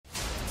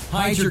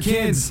hide your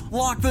kids,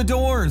 lock the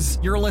doors.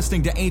 You're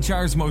listening to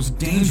HR's most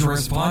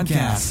dangerous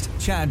podcast.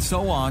 Chad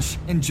Sowash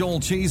and Joel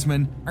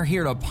Cheeseman are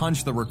here to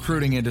punch the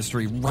recruiting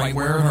industry right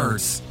where it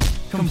hurts.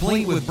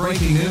 Complete with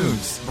breaking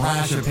news,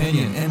 brash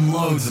opinion, and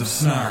loads of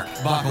snark.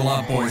 Buckle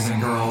up, boys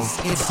and girls.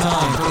 It's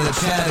time for the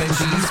Chad and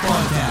Cheese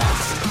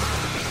Podcast.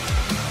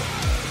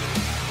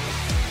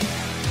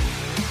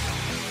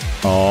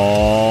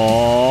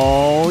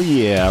 Oh,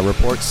 yeah.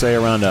 Reports say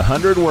around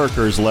 100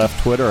 workers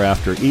left Twitter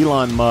after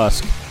Elon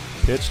Musk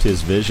pitched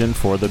his vision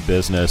for the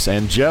business,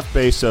 and Jeff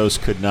Bezos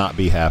could not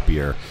be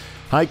happier.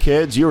 Hi,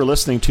 kids. You are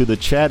listening to the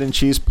Chad and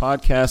Cheese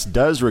Podcast,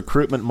 Does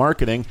Recruitment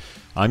Marketing.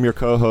 I'm your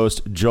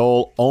co-host,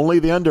 Joel. Only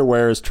the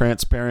underwear is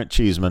transparent,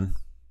 Cheeseman.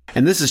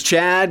 And this is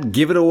Chad.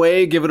 Give it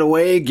away, give it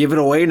away, give it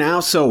away now,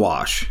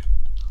 Sowash.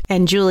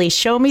 And Julie,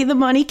 show me the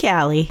money,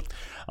 Callie.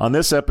 On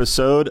this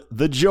episode,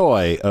 the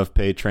joy of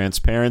pay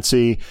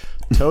transparency,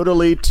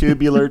 totally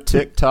tubular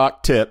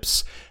TikTok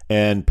tips,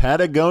 and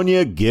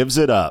Patagonia gives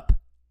it up.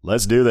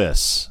 Let's do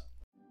this.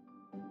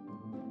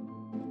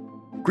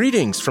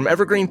 Greetings from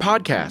Evergreen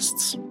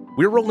Podcasts.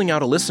 We're rolling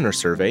out a listener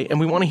survey, and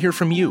we want to hear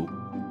from you.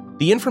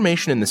 The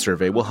information in the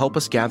survey will help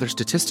us gather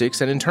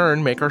statistics and in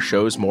turn make our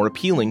shows more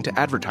appealing to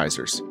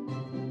advertisers.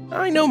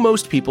 I know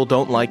most people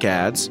don't like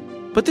ads,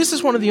 but this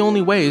is one of the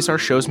only ways our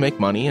shows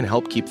make money and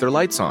help keep their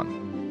lights on.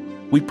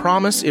 We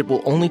promise it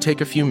will only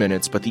take a few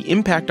minutes, but the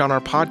impact on our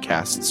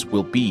podcasts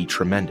will be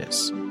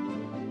tremendous.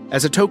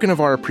 As a token of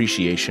our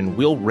appreciation,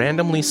 we'll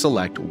randomly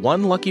select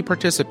one lucky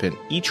participant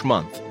each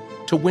month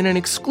to win an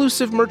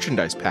exclusive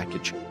merchandise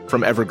package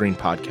from Evergreen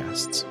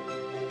Podcasts.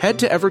 Head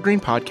to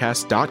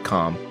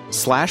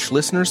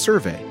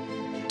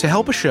evergreenpodcast.com/listenersurvey to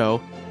help a show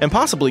and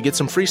possibly get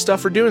some free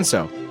stuff for doing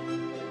so.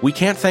 We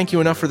can't thank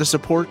you enough for the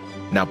support.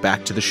 Now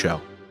back to the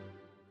show.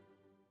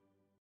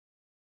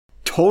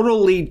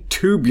 Totally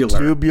tubular.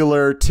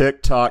 Tubular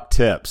TikTok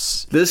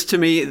tips. This to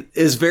me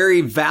is very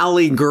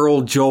Valley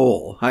Girl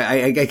Joel.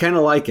 I kind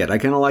of like it. I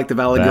kind of like the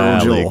Valley Girl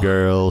Joel. Valley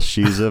Girl,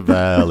 she's a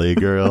Valley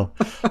Girl.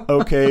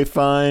 Okay,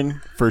 fine.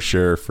 For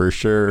sure.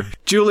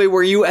 Julie,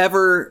 were you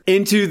ever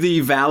into the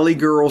Valley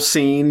Girl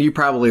scene? You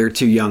probably are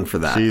too young for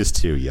that. She's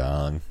too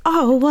young.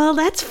 Oh, well,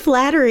 that's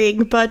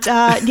flattering, but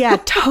yeah,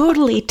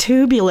 totally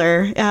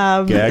tubular.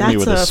 That's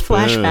with a spoon.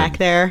 Flashback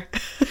there.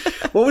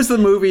 What was the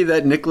movie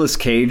that Nicolas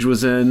Cage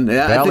was in?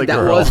 I think that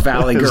Girl. was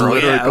Valley Girl.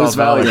 It was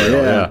Valley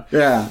Girl.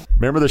 Yeah.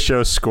 Remember the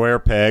show Square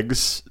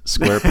Pegs?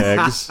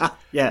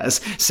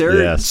 Yes.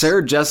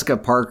 Sarah Jessica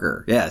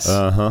Parker. Yes.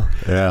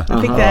 Yeah. I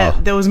think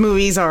that those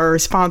movies are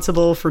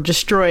responsible for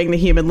destroying the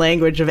human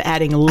language of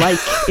adding like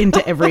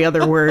into every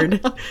other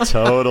word.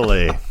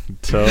 Totally.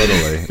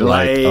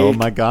 Like, oh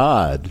my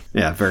God.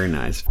 Yeah, very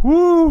nice.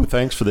 Woo.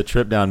 Thanks for the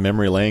trip down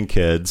memory lane,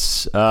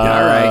 kids. All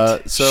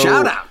right. So,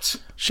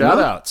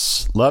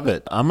 Shout-outs. Love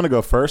it. I'm going to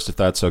go first, if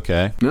that's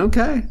okay.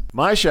 Okay.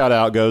 My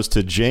shout-out goes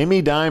to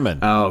Jamie Dimon.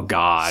 Oh,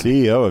 God.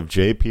 CEO of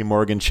J.P.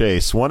 Morgan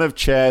Chase. One of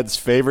Chad's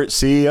favorite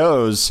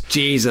CEOs.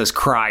 Jesus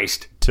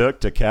Christ.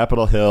 Took to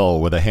Capitol Hill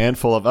with a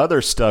handful of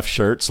other stuffed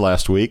shirts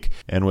last week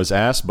and was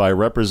asked by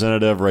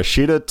Representative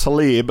Rashida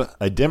Tlaib,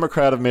 a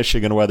Democrat of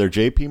Michigan, whether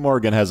J.P.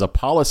 Morgan has a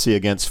policy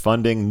against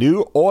funding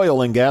new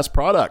oil and gas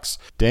products.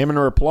 Damon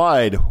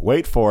replied,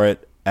 wait for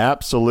it,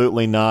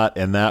 absolutely not,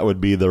 and that would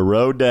be the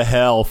road to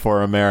hell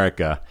for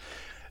America.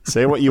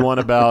 Say what you want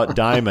about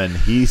Dimon,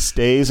 he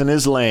stays in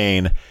his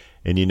lane,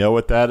 and you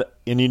know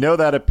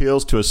that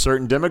appeals to a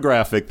certain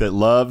demographic that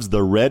loves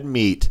the red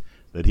meat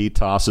that he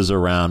tosses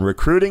around.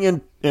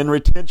 Recruiting and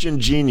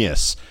retention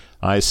genius.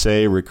 I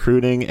say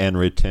recruiting and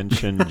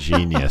retention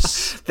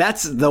genius.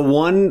 That's the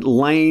one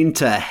lane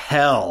to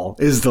hell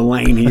is the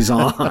lane he's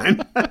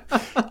on.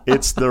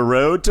 It's the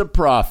road to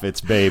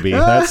profits, baby.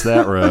 That's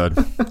that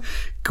road.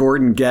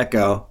 Gordon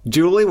Gekko.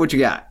 Julie, what you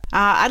got?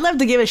 I'd love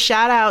to give a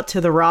shout out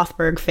to the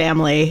Rothberg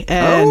family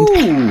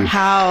and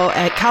how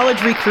at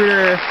College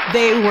Recruiter,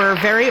 they were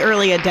very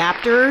early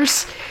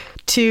adapters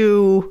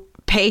to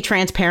pay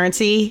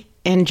transparency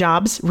in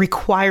jobs,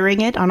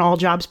 requiring it on all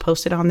jobs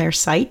posted on their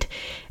site.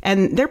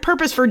 And their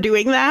purpose for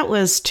doing that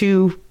was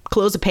to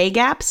close the pay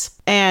gaps.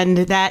 And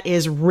that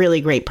is really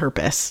great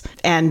purpose.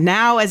 And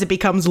now as it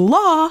becomes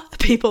law,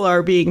 people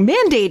are being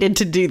mandated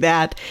to do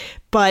that.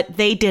 But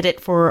they did it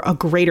for a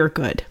greater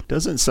good.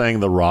 Doesn't saying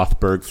the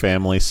Rothberg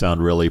family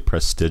sound really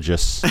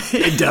prestigious?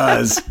 It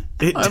does.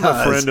 I'm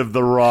a friend of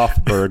the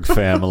Rothberg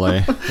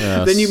family.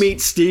 Yes. Then you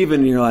meet Steven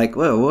and you're like,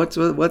 whoa, what's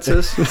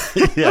this?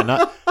 Yeah,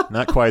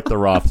 not quite the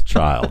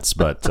Rothschilds,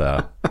 but...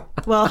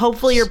 Well,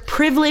 hopefully you're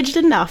privileged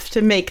enough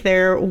to make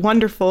their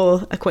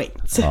wonderful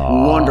acquaintance.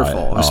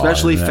 Wonderful.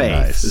 Especially Faith.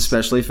 Nice.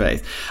 Especially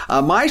Faith.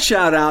 My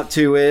shout out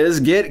to is,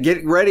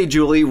 get ready,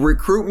 Julie,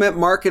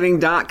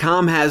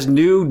 recruitmentmarketing.com has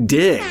new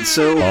digs.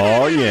 So,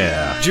 oh,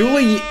 yeah.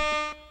 Julie,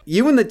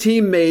 You and the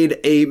team made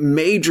a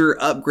major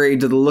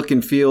upgrade to the look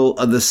and feel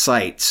of the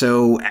site.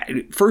 So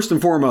first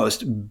and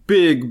foremost,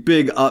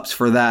 big ups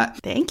for that.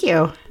 Thank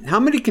you. How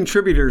many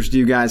contributors do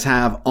you guys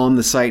have on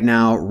the site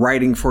now,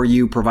 writing for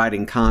you,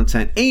 providing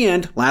content?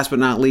 And last but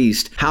not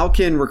least, how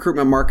can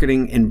recruitment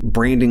marketing and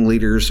branding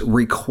leaders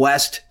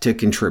request to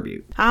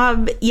contribute?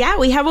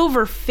 We have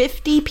over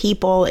 50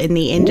 people in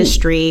the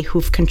industry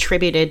who've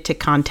contributed to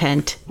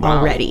content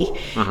already.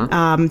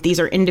 These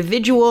are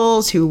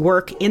individuals who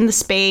work in the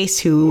space,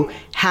 who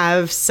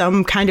have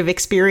some kind of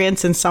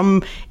experience in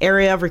some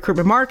area of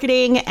recruitment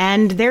marketing,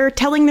 and they're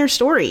telling their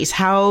stories.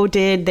 How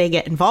did they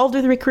get involved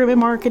with recruitment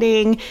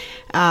marketing?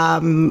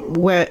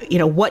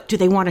 What do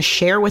they want to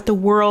share with the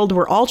world?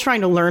 We're all trying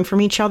to learn from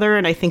each other,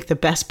 and I think the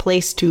best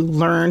place to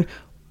learn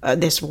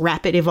this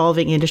rapid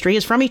evolving industry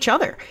is from each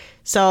other.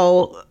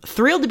 So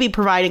thrilled to be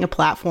providing a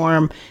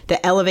platform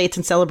that elevates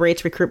and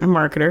celebrates recruitment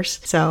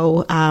marketers.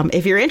 So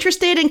if you're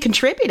interested in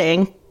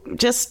contributing,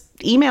 just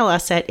email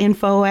us at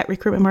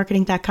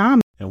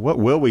info@recruitmentmarketing.com. And what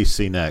will we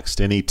see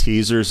next? Any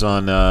teasers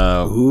on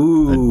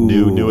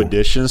new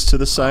additions to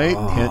the site?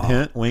 Hint,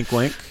 hint, wink,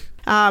 wink.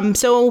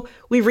 So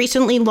we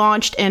recently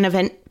launched an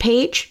event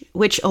page,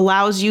 which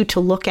allows you to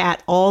look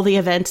at all the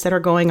events that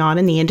are going on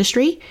in the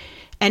industry.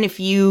 And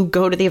if you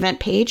go to the event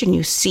page and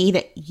you see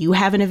that you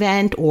have an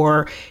event,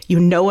 or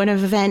you know an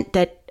event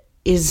that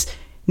is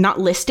not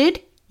listed,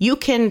 you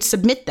can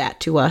submit that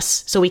to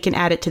us so we can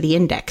add it to the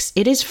index.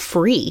 It is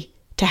free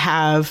to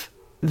have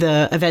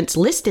the events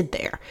listed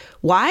there.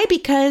 Why?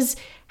 Because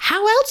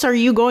how else are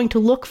you going to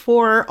look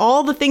for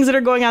all the things that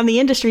are going on in the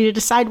industry to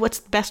decide what's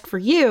best for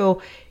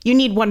you? You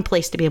need one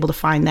place to be able to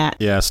find that.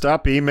 Yeah,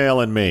 stop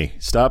emailing me.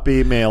 Stop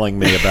emailing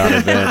me about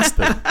events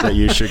that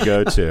you should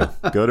go to.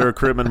 Go to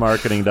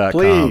recruitmentmarketing.com.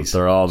 Please.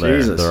 They're all there.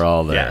 Jesus. They're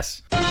all there.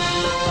 Yes.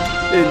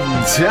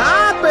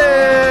 Topics!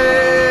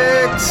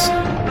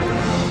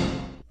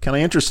 Can I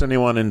interest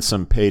anyone in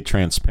some paid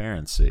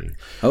transparency?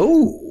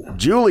 Oh.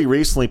 Julie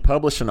recently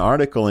published an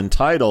article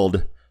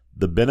entitled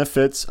The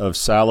Benefits of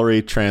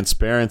Salary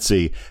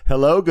Transparency.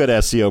 Hello, good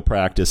SEO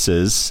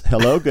practices.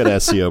 Hello, good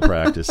SEO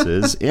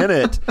practices. In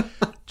it,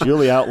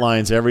 Julie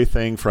outlines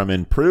everything from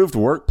improved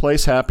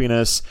workplace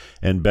happiness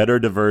and better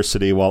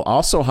diversity, while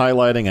also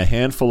highlighting a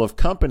handful of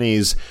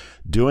companies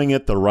doing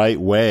it the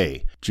right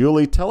way.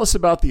 Julie, tell us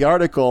about the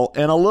article.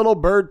 And a little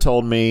bird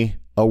told me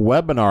a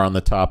webinar on the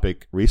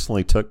topic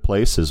recently took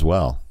place as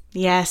well.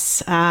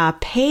 Yes,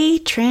 pay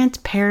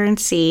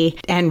transparency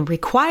and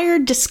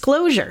required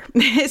disclosure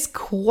is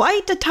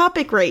quite a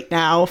topic right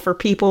now for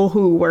people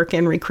who work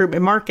in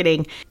recruitment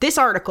marketing. This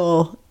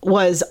article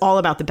was all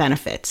about the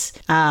benefits.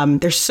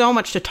 There's so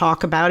much to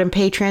talk about in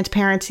pay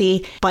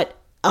transparency, but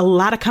a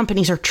lot of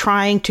companies are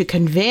trying to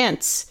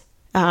convince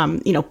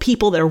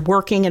people that are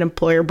working in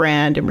employer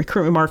brand and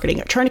recruitment marketing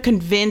are trying to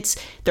convince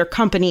their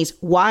companies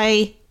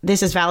why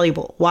this is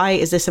valuable. Why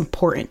is this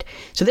important?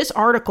 So this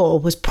article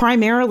was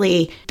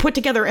primarily put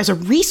together as a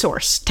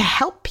resource to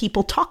help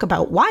people talk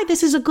about why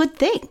this is a good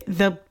thing.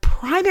 The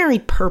primary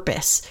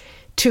purpose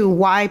to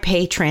why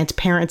pay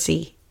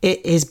transparency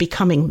is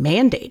becoming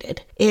mandated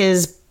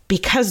is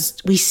because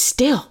we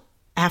still,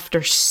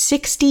 after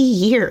 60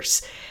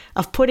 years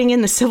of putting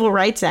in the Civil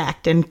Rights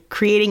Act and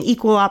creating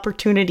equal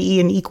opportunity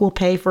and equal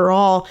pay for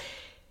all,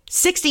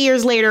 60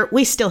 years later,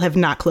 we still have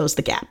not closed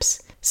the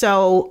gaps.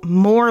 So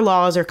more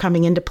laws are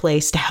coming into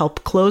place to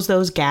help close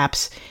those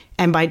gaps.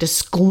 And by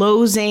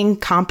disclosing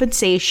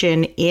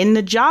compensation in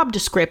the job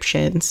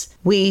descriptions,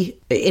 it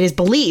is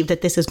believed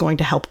that this is going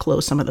to help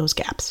close some of those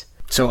gaps.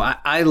 So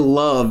I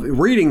love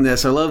reading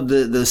this. I love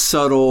the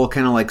subtle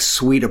kind of like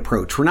sweet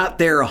approach. We're not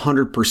there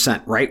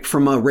 100%, right?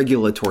 From a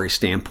regulatory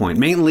standpoint.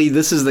 Mainly,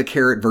 this is the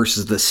carrot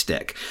versus the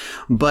stick.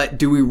 But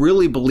do we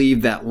really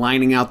believe that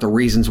lining out the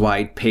reasons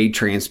why paid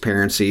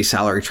transparency,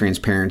 salary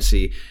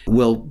transparency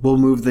will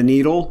move the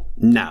needle?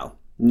 No.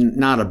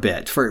 Not a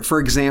bit. For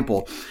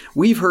example,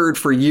 we've heard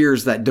for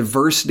years that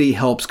diversity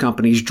helps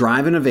companies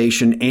drive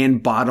innovation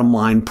and bottom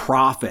line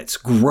profits,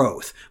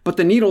 growth. But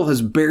the needle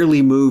has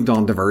barely moved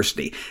on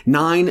diversity.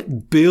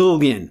 $9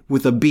 billion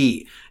with a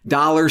B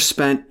dollars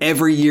spent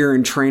every year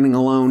in training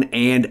alone,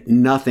 and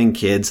nothing,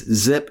 kids.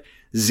 Zip.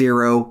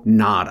 Zero,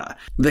 nada.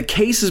 The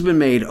case has been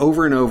made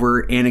over and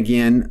over, and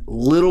again,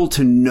 little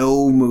to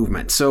no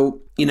movement.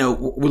 So,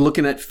 we're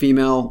looking at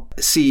female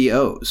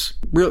CEOs.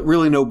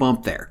 Really no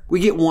bump there.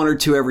 We get one or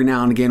two every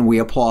now and again. We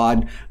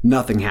applaud.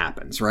 Nothing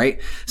happens, right?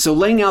 So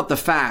laying out the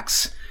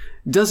facts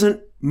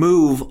doesn't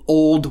move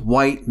old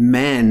white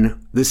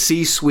men, the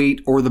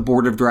C-suite or the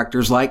board of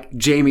directors like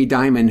Jamie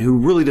Dimon, who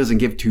really doesn't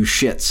give two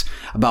shits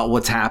about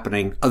what's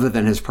happening other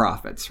than his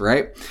profits,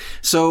 right?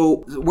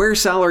 So where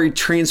salary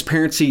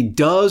transparency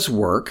does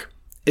work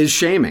is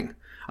shaming.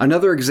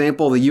 Another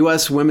example, the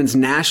U.S. women's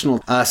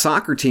national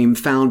soccer team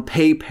found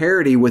pay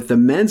parity with the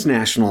men's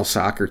national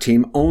soccer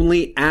team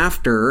only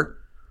after,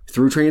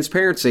 through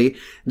transparency,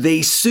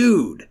 they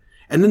sued.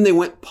 And then they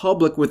went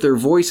public with their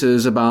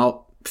voices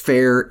about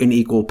fair and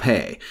equal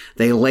pay.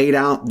 They laid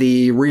out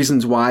the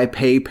reasons why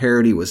pay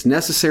parity was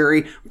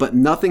necessary, but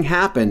nothing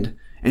happened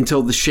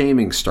until the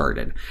shaming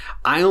started.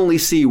 I only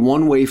see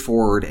one way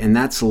forward, and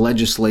that's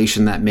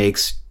legislation that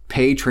makes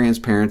pay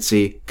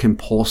transparency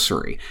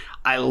compulsory.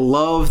 I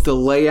love the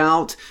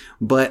layout,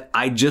 but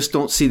I just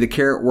don't see the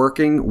carrot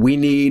working. We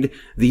need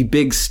the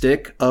big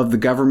stick of the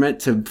government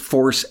to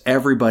force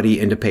everybody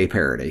into pay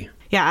parity.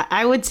 Yeah,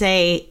 I would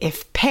say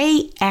if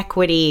pay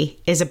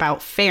equity is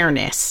about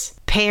fairness,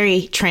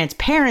 pay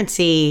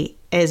transparency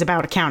is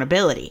about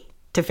accountability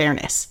to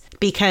fairness.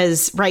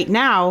 Because right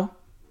now,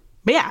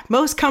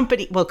 most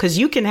companies, because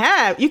you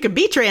can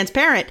be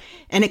transparent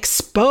and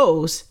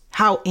expose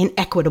how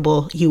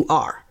inequitable you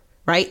are,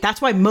 right?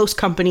 That's why most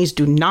companies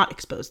do not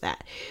expose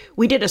that.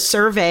 We did a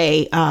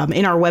survey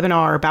in our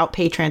webinar about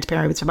pay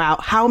transparency,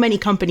 about how many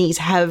companies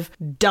have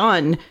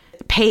done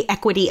pay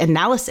equity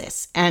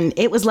analysis, and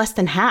it was less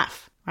than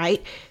half,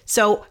 right?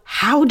 So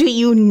how do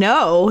you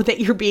know that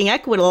you're being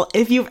equitable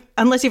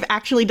unless you've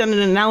actually done an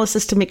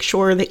analysis to make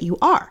sure that you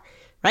are,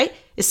 right?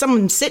 Is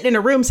someone sitting in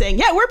a room saying,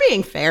 yeah, we're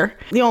being fair?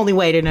 The only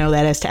way to know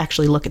that is to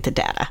actually look at the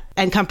data.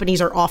 And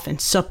companies are often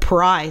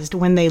surprised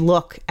when they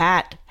look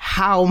at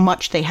how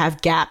much they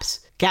have gaps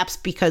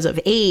because of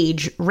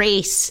age,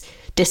 race,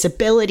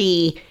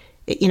 disability.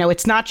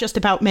 It's not just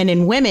about men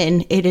and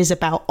women. It is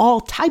about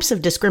all types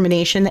of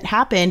discrimination that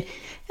happen.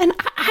 And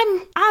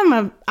I'm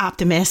an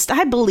optimist.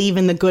 I believe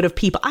in the good of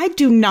people. I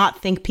do not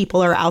think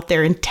people are out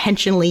there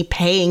intentionally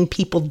paying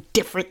people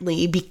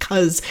differently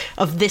because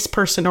of this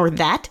person or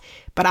that.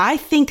 But I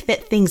think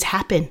that things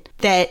happen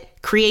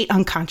that create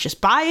unconscious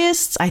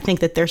bias. I think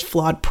that there's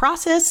flawed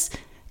process,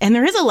 and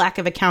there is a lack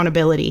of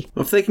accountability.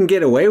 Well, if they can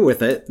get away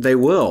with it, they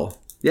will.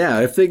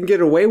 Yeah, if they can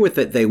get away with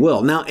it, they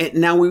will. Now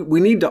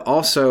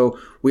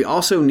we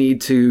also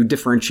need to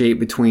differentiate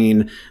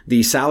between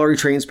the salary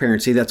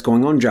transparency that's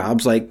going on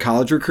jobs like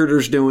College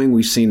Recruiter's doing,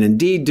 we've seen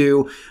Indeed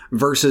do,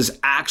 versus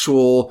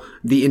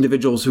the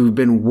individuals who've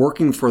been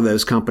working for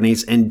those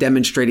companies and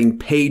demonstrating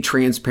pay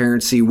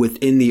transparency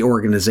within the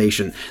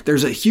organization.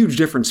 There's a huge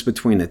difference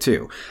between the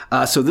two.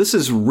 So this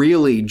is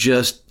really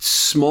just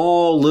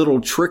small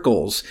little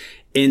trickles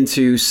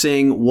into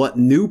seeing what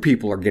new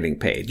people are getting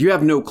paid. You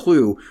have no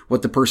clue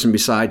what the person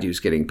beside you is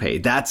getting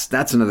paid.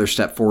 That's another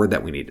step forward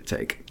that we need to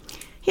take.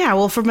 Yeah,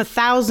 well, from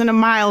 1,000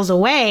 miles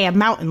away, a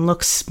mountain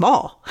looks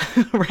small,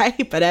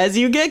 right? But as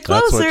you get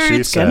closer,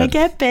 it's going to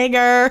get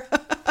bigger.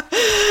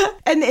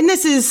 and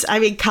this is,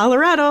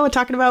 Colorado,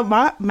 talking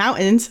about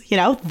mountains,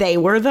 they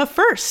were the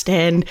first.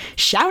 And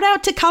shout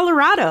out to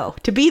Colorado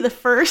to be the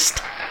first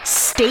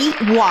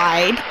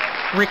statewide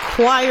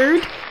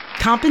required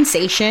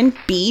compensation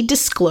be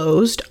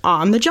disclosed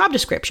on the job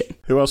description.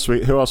 Who else we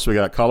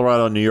got?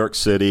 Colorado, New York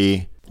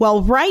City.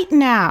 Well, right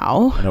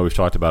now, I know we've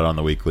talked about it on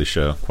the weekly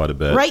show quite a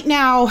bit. Right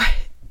now,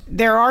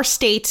 there are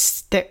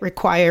states that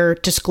require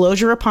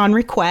disclosure upon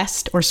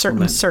request or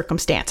certain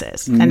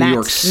circumstances. And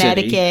that's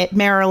Connecticut,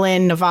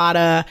 Maryland,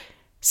 Nevada,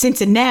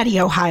 Cincinnati,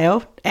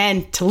 Ohio,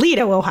 and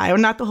Toledo, Ohio,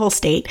 not the whole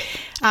state.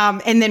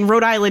 And then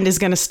Rhode Island is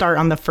going to start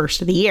on the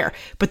first of the year.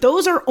 But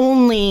those are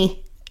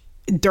only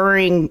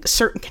during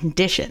certain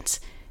conditions.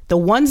 The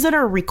ones that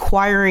are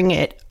requiring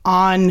it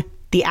on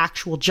the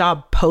actual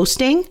job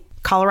posting,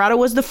 Colorado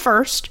was the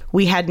first.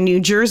 We had New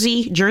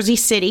Jersey, Jersey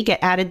City get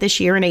added this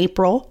year in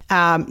April.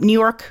 New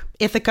York,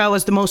 Ithaca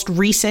was the most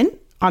recent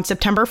on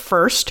September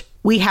 1st.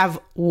 We have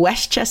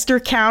Westchester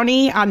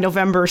County on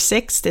November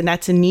 6th, and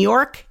that's in New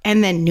York.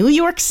 And then New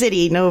York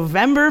City,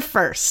 November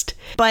 1st.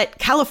 But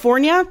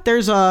California,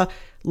 there's a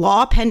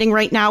law pending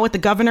right now with the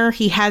governor.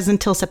 He has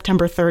until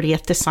September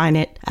 30th to sign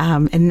it.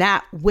 And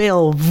that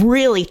will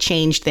really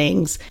change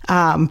things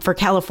for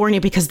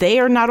California, because they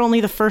are not only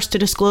the first to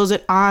disclose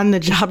it on the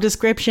job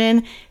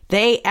description,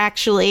 they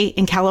actually,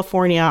 in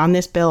California on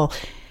this bill,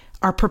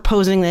 are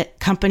proposing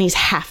that companies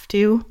have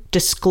to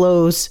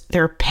disclose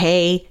their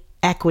pay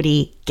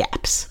equity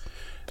gaps.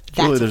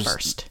 That's the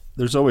first.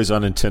 There's always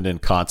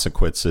unintended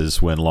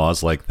consequences when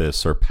laws like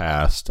this are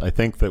passed. I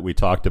think that we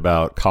talked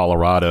about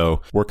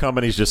Colorado, where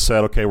companies just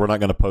said, okay, we're not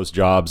going to post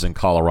jobs in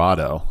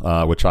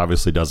Colorado, which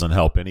obviously doesn't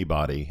help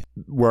anybody.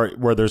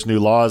 Where there's new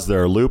laws,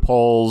 there are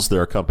loopholes.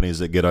 There are companies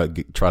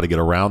that try to get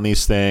around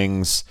these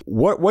things.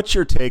 What's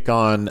your take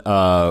on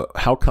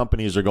how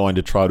companies are going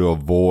to try to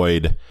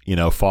avoid,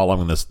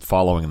 following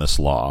this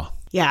law?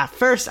 Yeah,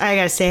 first I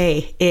gotta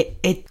say,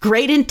 it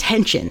great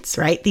intentions,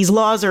 right? These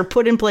laws are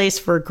put in place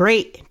for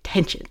great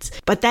intentions,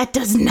 but that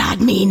does not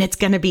mean it's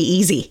gonna be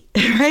easy,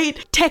 right?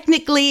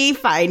 Technically,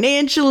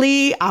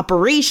 financially,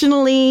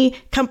 operationally,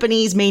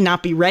 companies may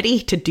not be ready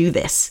to do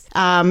this.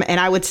 And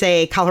I would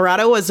say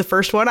Colorado was the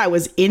first one. I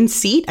was in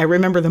seat. I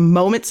remember the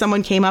moment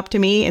someone came up to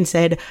me and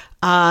said,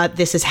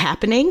 this is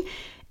happening.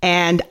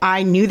 And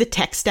I knew the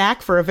tech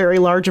stack for a very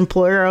large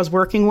employer I was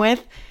working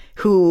with,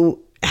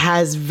 who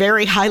has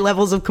very high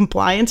levels of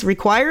compliance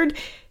required.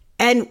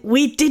 And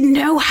we didn't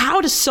know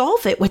how to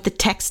solve it with the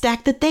tech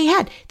stack that they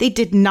had. They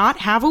did not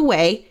have a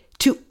way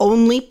to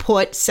only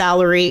put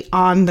salary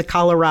on the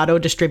Colorado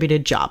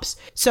distributed jobs.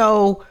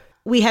 So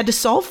we had to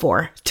solve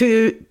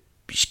to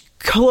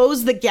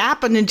close the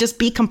gap and then just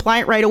be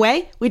compliant right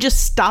away. We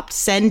just stopped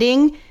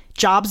sending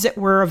jobs that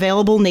were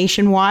available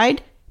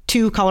nationwide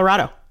to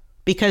Colorado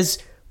because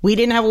we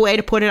didn't have a way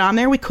to put it on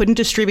there. We couldn't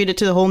distribute it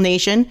to the whole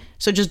nation.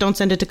 So just don't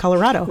send it to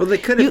Colorado. Well, they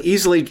could have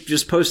easily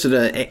just posted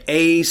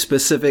a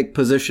specific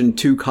position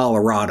to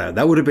Colorado.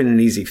 That would have been an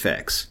easy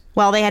fix.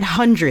 Well, they had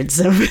hundreds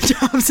of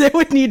jobs that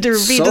would need to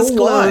be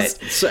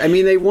disclosed. What? So, I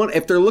mean,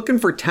 if they're looking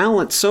for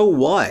talent, so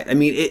what? I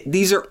mean,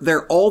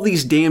 they're all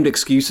these damned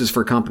excuses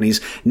for companies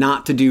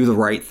not to do the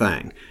right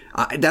thing.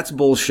 That's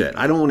bullshit.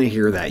 I don't want to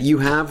hear that. You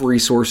have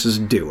resources,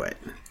 do it.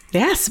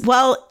 Yes.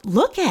 Well,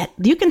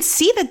 you can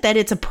see that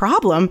it's a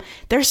problem.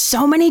 There's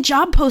so many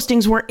job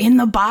postings where in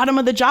the bottom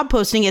of the job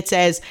posting, it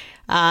says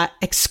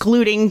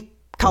excluding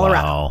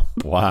Colorado.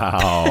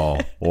 Wow.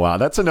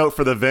 That's a note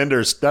for the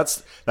vendors.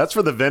 That's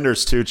for the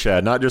vendors too,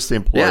 Chad, not just the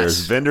employers.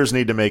 Yes. Vendors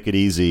need to make it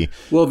easy.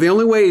 Well, the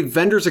only way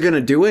vendors are going to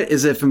do it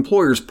is if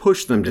employers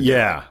push them to do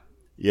it.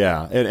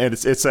 Yeah, and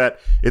it's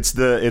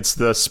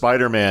the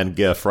Spider-Man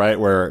gif, right,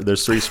 where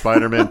there's three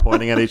Spider-Men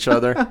pointing at each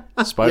other,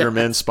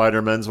 Spider-Men,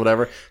 Spider-Men's,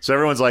 whatever. So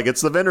everyone's like,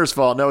 it's the vendor's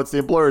fault. No, it's the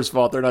employer's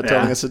fault. They're not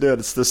telling us to do it.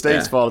 It's the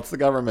state's fault. It's the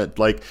government.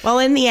 Well,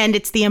 in the end,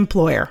 it's the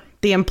employer.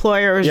 The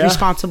employer is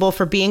responsible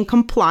for being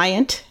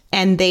compliant,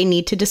 and they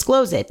need to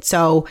disclose it.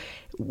 So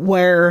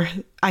where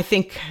I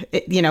think,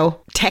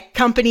 tech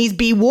companies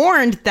be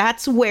warned,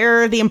 that's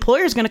where the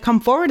employer is going to come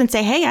forward and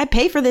say, hey, I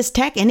pay for this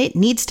tech and it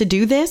needs to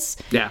do this.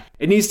 Yeah.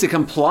 It needs to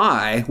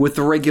comply with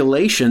the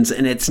regulations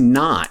and it's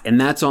not. And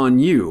that's on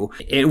you.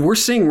 And we're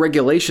seeing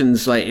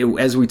regulations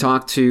as we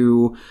talk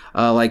to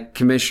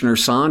Commissioner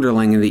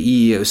Sonderling in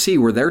the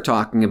EEOC, where they're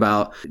talking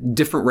about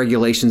different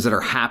regulations that are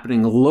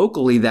happening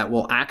locally that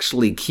will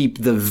actually keep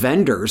the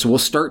vendors, will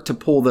start to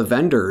pull the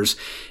vendors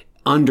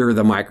under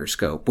the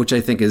microscope, which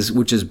I think is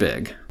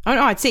big. Oh,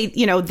 no, I'd say,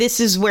 this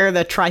is where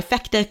the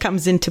trifecta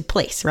comes into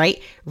place,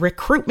 right?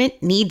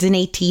 Recruitment needs an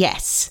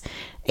ATS.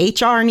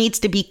 HR needs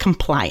to be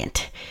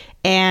compliant.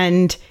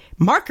 And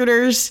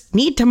marketers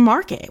need to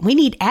market. We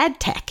need ad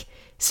tech.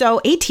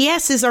 So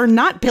ATSs are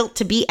not built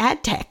to be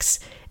ad techs.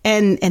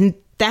 And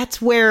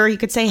that's where you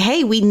could say,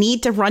 hey, we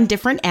need to run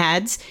different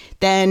ads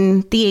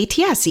than the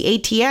ATS.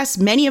 The ATS,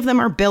 many of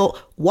them are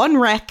built one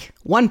rec,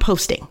 one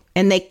posting.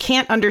 And they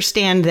can't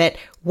understand that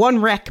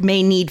one rec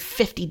may need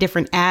 50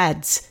 different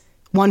ads,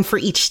 one for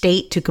each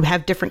state to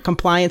have different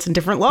compliance and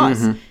different laws.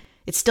 Mm-hmm.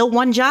 It's still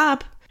one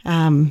job.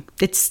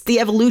 It's the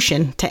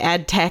evolution to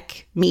ad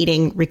tech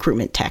meeting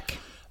recruitment tech.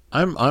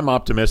 I'm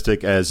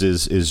optimistic, as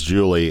is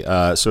Julie.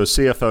 So a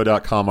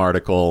CFO.com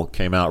article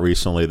came out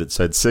recently that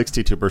said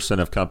 62%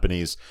 of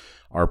companies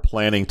are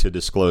planning to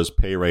disclose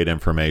pay rate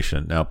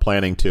information. Now,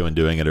 planning to and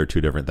doing it are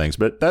two different things,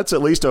 but that's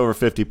at least over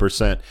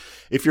 50%.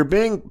 If you're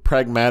being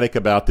pragmatic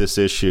about this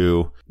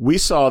issue, we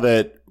saw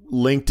that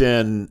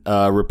LinkedIn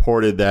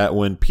reported that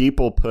when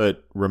people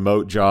put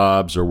remote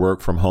jobs or work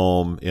from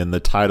home in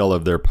the title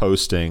of their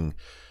posting,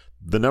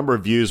 the number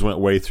of views went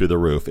way through the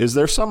roof. Is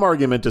there some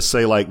argument to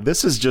say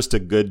this is just a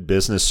good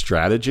business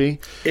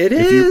strategy? It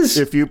is.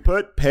 If you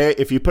put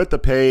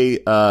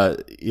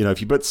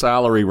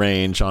salary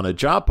range on a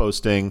job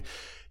posting,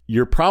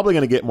 you're probably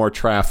going to get more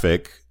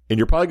traffic and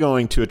you're probably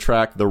going to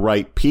attract the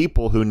right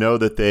people who know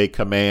that they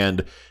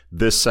command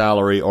this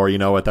salary, or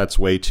that's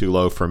way too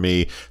low for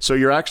me. So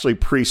you're actually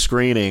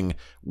pre-screening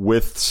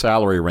with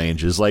salary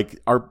ranges.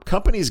 Are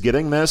companies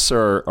getting this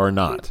or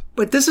not?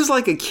 But this is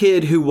like a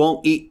kid who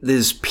won't eat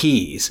his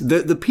peas.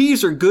 The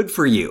peas are good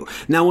for you.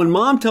 Now, when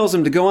mom tells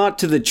him to go out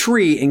to the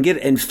tree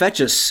and fetch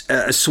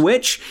a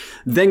switch,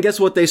 then guess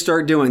what they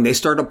start doing? They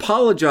start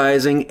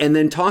apologizing and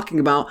then talking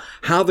about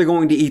how they're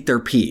going to eat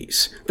their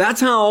peas. That's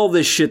how all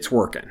this shit's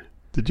working.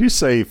 Did you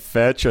say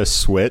fetch a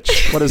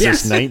switch? What is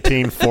this,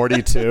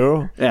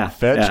 1942? Yeah.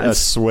 Fetch a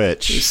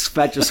switch.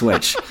 Fetch a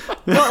switch.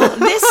 Well,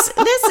 this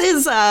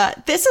is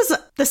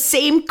the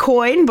same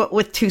coin, but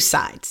with two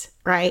sides,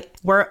 right?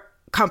 Where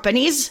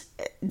companies,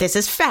 this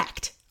is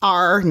fact,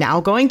 are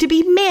now going to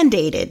be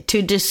mandated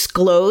to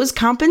disclose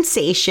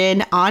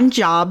compensation on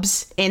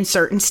jobs in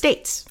certain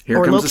states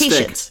or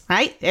locations,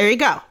 right? There you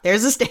go.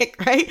 There's a stick,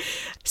 right?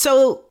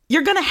 So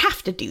you're going to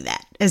have to do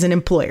that as an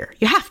employer.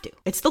 You have to.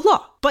 It's the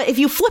law. But if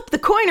you flip the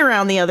coin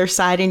around the other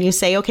side and you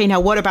say, okay, now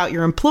what about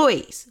your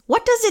employees?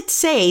 What does it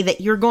say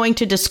that you're going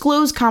to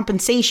disclose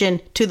compensation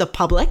to the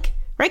public,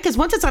 right? Because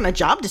once it's on a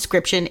job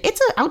description,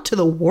 it's out to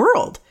the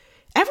world.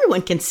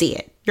 Everyone can see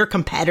it. Your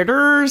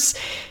competitors,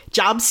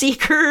 job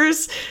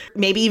seekers,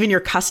 maybe even your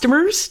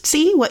customers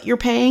see what you're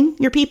paying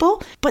your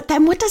people. But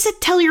then what does it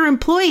tell your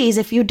employees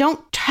if you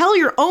don't tell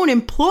your own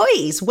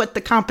employees what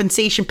the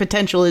compensation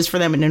potential is for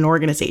them in an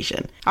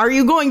organization? Are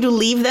you going to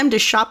leave them to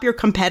shop your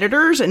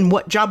competitors and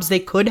what jobs they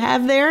could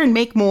have there and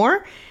make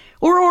more?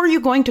 Or are you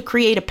going to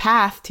create a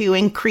path to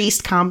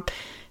increased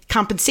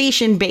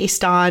compensation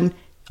based on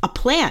a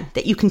plan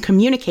that you can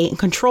communicate and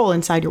control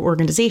inside your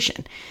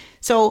organization?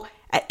 So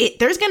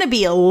there's going to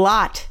be a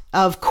lot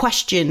of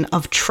question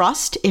of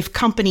trust if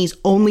companies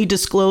only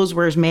disclose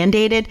where it's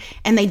mandated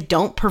and they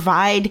don't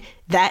provide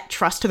that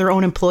trust to their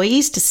own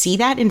employees to see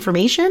that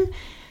information.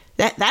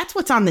 That's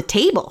what's on the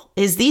table,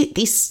 is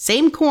these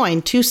same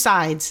coin, two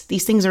sides.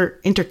 These things are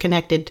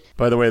interconnected.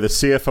 By the way, the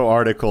CFO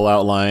article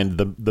outlined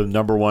the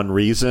number one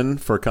reason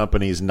for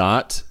companies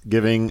not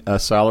giving a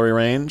salary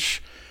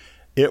range.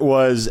 It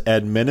was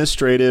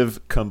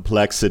administrative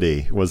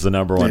complexity was the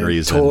number one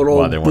reason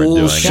why they weren't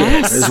doing it.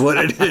 Yes. Is what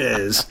it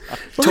is.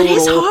 Well, it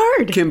is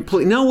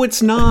hard. No,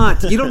 it's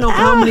not. You don't know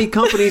how many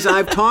companies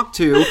I've talked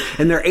to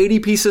and their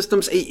ADP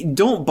systems.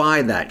 Don't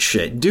buy that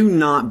shit. Do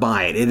not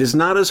buy it. It is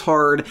not as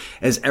hard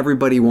as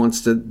everybody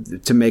wants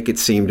to make it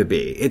seem to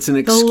be. It's an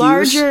excuse. The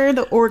larger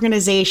the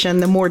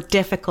organization, the more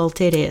difficult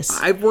it is.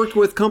 I've worked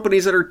with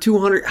companies that are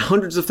 200,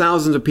 hundreds of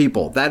thousands of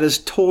people. That is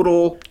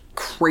total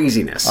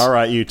craziness. All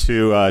right, you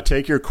two,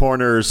 take your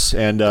corners,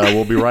 and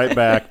we'll be right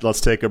back. Let's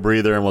take a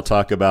breather, and we'll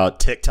talk about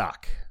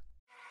TikTok.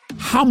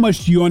 How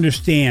much do you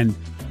understand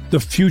the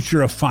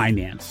future of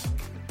finance?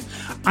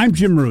 I'm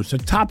Jim Roos, a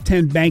top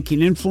 10 banking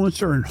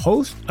influencer and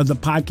host of the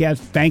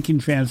podcast Banking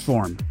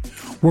Transformed,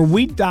 where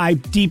we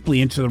dive deeply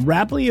into the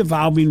rapidly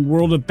evolving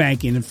world of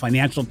banking and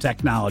financial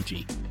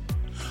technology.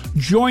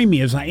 Join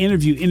me as I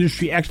interview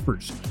industry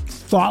experts,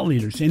 thought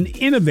leaders, and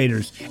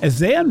innovators as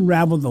they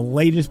unravel the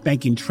latest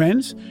banking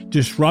trends,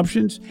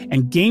 disruptions,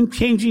 and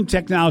game-changing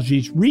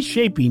technologies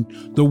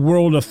reshaping the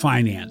world of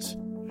finance.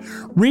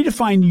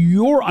 Redefine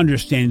your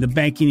understanding of the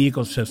banking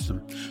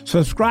ecosystem.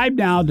 Subscribe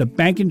now to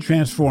Banking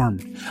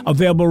Transformed,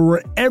 available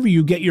wherever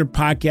you get your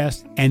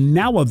podcasts and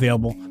now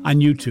available on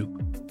YouTube.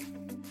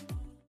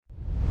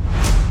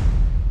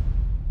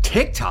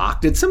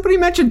 TikTok? Did somebody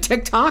mention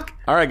TikTok?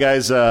 All right,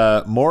 guys,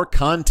 more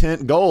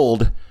content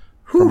gold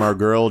from our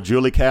girl,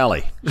 Julie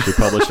Callie. She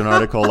published an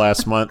article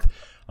last month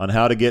on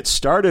how to get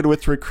started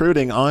with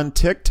recruiting on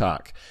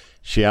TikTok.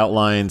 She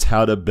outlines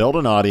how to build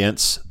an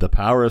audience, the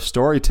power of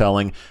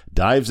storytelling,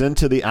 dives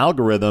into the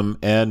algorithm,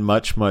 and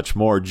much, much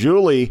more.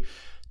 Julie,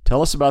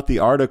 tell us about the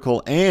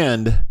article,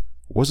 and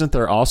wasn't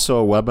there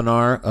also a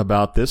webinar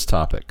about this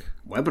topic?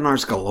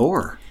 Webinars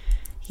galore.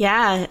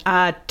 Yeah,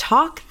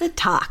 talk the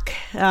talk.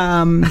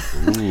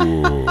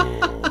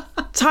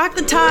 Talk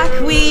the talk.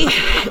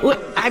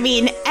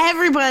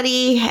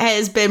 Everybody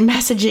has been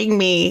messaging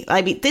me.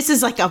 This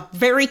is like a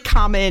very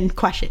common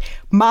question.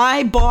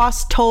 My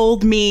boss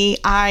told me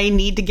I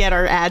need to get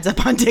our ads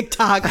up on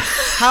TikTok.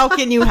 How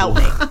can you help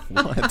me?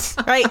 What?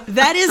 Right?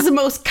 That is the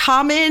most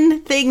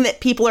common thing that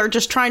people are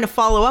just trying to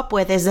follow up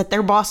with, is that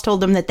their boss told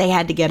them that they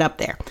had to get up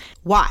there.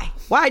 Why?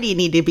 Why do you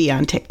need to be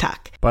on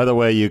TikTok? By the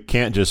way, you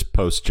can't just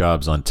post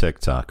jobs on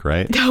TikTok,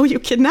 right? No, you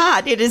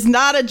cannot. It is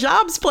not a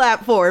jobs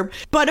platform.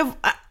 But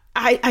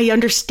I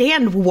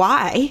understand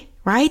why,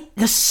 right?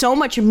 There's so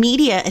much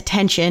media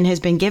attention has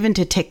been given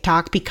to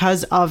TikTok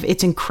because of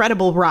its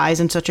incredible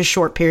rise in such a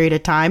short period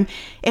of time.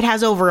 It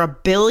has over 1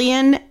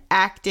 billion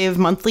active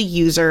monthly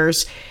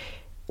users,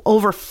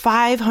 over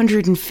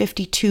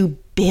 552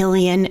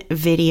 billion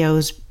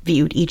videos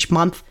viewed each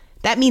month.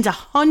 That means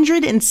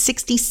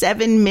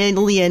 167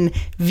 million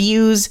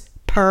views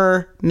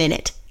per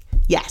minute.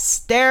 Yes,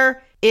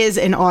 there is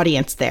an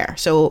audience there.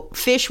 So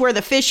fish where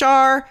the fish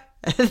are.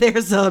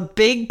 There's a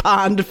big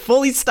pond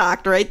fully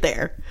stocked right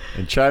there.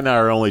 And Chad and I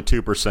are only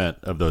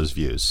 2% of those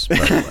views, by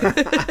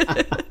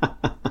the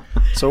way.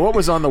 So what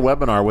was on the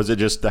webinar? Was it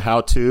just the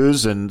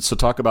how-tos? And so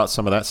talk about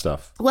some of that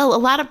stuff. Well, a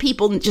lot of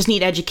people just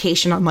need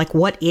education on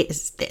what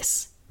is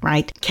this,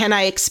 right? Can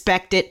I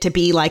expect it to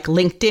be like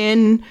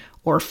LinkedIn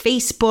or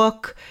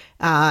Facebook?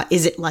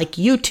 Is it like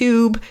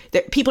YouTube?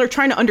 People are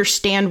trying to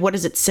understand what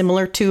is it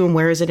similar to and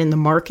where is it in the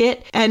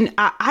market. And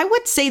I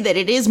would say that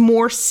it is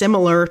more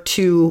similar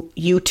to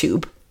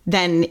YouTube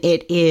than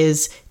it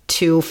is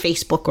to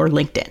Facebook or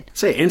LinkedIn.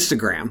 Say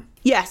Instagram.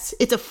 Yes,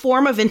 it's a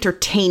form of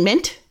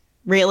entertainment,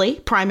 really.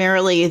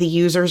 Primarily, the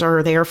users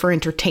are there for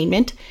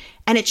entertainment.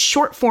 And it's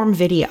short form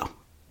video,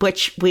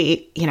 which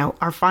we,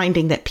 are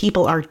finding that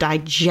people are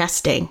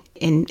digesting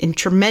in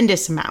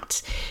tremendous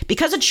amounts.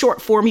 Because it's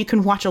short form, you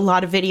can watch a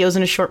lot of videos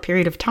in a short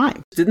period of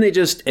time. Didn't they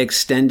just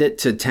extend it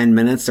to 10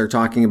 minutes? They're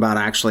talking about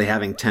actually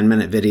having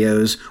 10-minute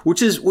videos,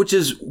 which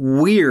is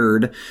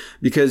weird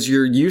because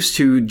you're used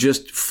to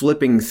just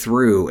flipping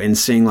through and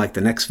seeing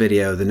the next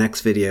video, the next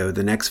video,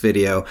 the next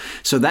video.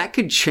 So that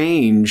could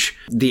change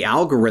the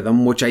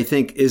algorithm, which I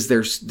think is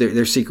their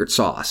secret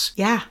sauce.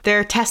 Yeah,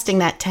 they're testing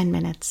that 10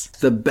 minutes.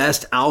 The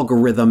best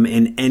algorithm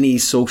in any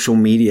social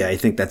media, I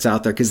think, that's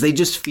out there, because they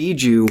just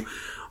feed you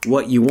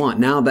what you want.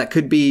 Now, that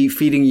could be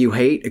feeding you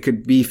hate. It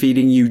could be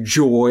feeding you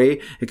joy.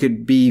 It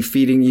could be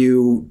feeding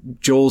you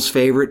Joel's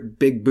favorite,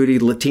 big booty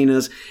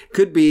Latinas. It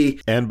could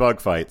be... And bug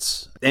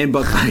fights. And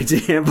bug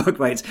fights. And bug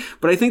fights.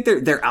 But I think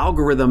their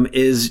algorithm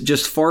is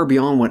just far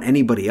beyond what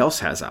anybody else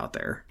has out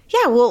there.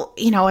 Yeah, well,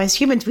 as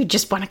humans, we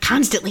just want to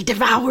constantly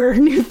devour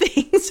new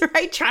things,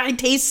 right? Try and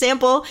taste,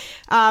 sample.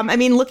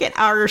 Look at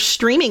our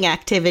streaming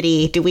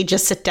activity. Do we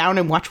just sit down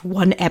and watch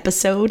one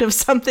episode of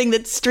something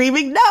that's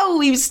streaming? No,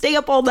 we stay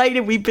up all night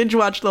and we binge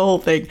watch the whole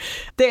thing.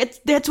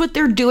 That's what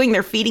they're doing.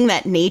 They're feeding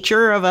that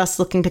nature of us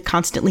looking to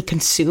constantly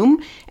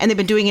consume. And they've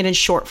been doing it in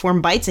short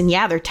form bites. And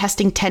yeah, they're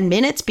testing 10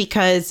 minutes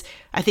because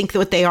I think that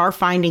what they are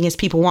finding is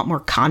people want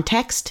more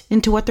context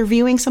into what they're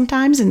viewing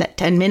sometimes. And that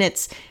 10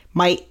 minutes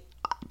might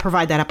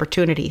provide that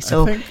opportunity.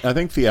 So I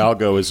think the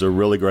algo is a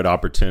really great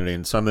opportunity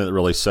and something that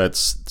really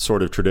sets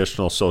sort of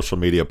traditional social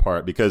media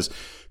apart, because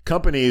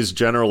companies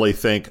generally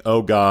think,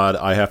 oh God,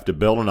 I have to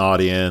build an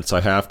audience,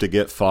 I have to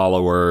get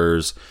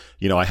followers,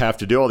 I have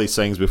to do all these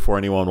things before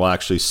anyone will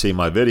actually see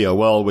my video.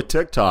 Well, with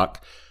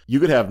TikTok, you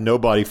could have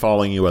nobody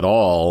following you at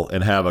all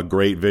and have a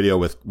great video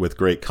with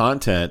great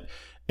content,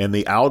 and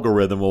the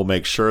algorithm will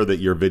make sure that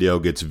your video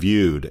gets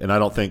viewed. And I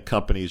don't think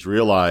companies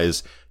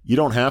realize you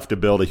don't have to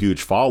build a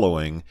huge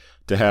following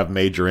to have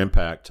major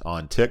impact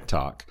on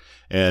TikTok.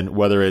 And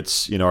whether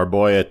it's, our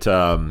boy at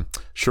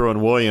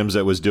Sherwin-Williams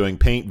that was doing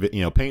paint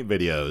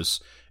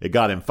videos, it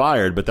got him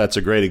fired. But that's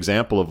a great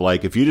example of,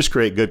 like, if you just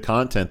create good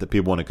content that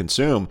people want to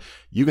consume,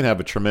 you can have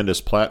a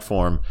tremendous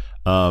platform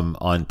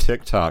on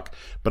TikTok.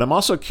 But I'm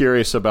also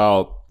curious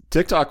about,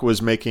 TikTok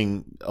was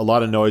making a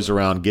lot of noise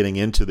around getting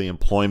into the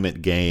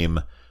employment game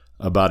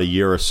about a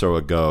year or so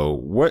ago.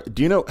 What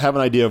do you have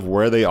an idea of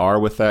where they are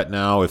with that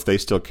now? If they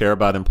still care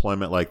about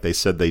employment like they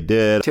said they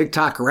did?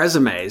 TikTok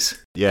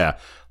resumes. Yeah.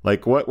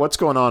 Like what's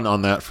going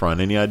on that front?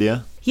 Any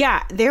idea?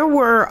 Yeah, there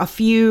were a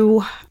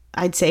few,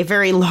 I'd say,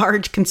 very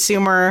large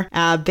consumer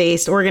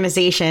based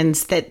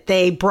organizations that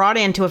they brought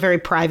into a very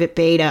private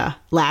beta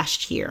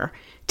last year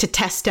to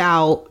test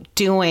out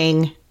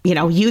doing,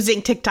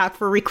 using TikTok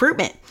for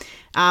recruitment.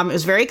 It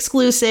was very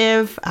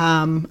exclusive.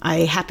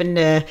 I happened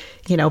to,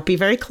 be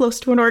very close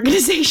to an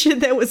organization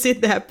that was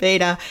in that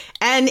beta,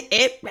 and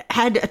it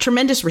had a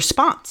tremendous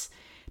response.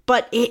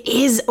 But it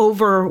is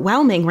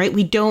overwhelming, right?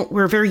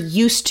 We're very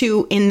used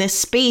to, in this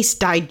space,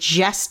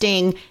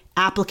 digesting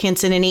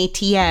applicants in an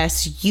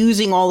ATS,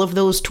 using all of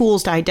those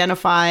tools to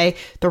identify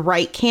the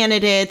right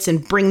candidates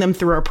and bring them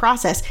through our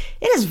process.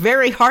 It is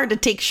very hard to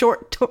take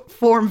short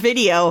form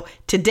video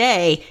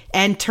today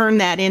and turn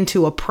that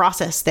into a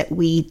process that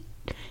we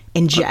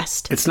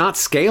ingest. It's not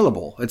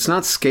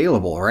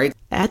scalable, right?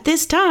 At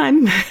this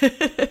time.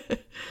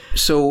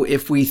 So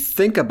if we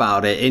think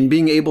about it and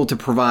being able to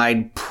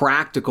provide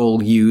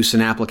practical use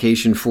and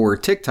application for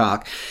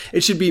TikTok,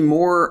 it should be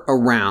more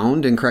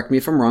around, and correct me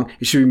if I'm wrong,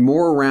 it should be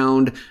more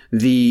around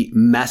the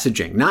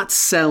messaging, not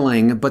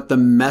selling, but the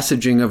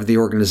messaging of the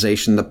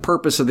organization, the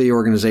purpose of the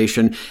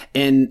organization.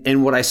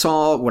 And what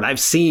I've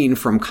seen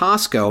from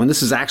Costco, and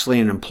this is actually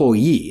an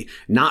employee,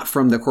 not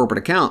from the corporate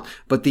account,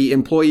 but the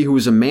employee who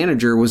was a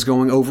manager was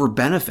going over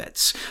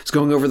benefits. Was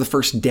going over the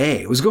first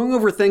day. Was going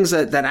over things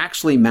that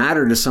actually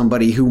matter to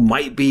somebody who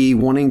might be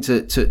wanting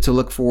to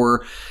look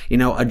for,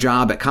 a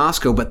job at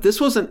Costco, but this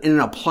wasn't an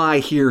apply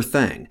here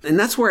thing. And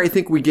that's where I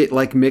think we get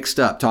mixed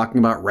up talking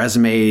about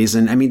resumes.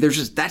 And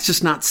that's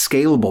just not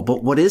scalable.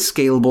 But what is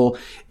scalable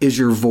is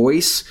your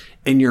voice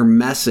and your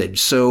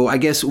message. So I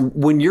guess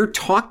when you're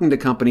talking to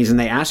companies and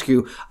they ask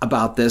you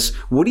about this,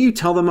 what do you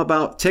tell them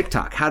about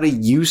TikTok? How to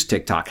use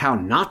TikTok, how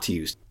not to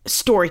use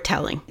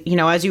storytelling.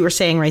 As you were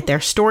saying right there,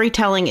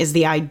 storytelling is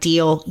the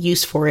ideal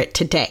use for it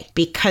today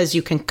because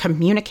you can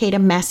communicate a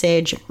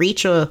message,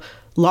 reach a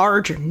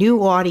large or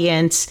new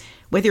audience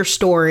with your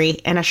story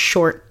in a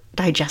short,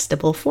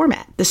 digestible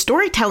format. The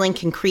storytelling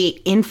can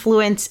create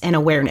influence and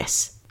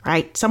awareness,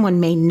 right? Someone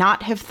may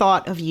not have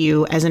thought of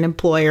you as an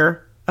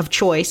employer of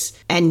choice,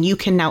 and you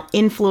can now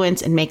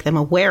influence and make them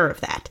aware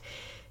of that.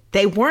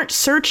 They weren't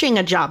searching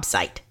a job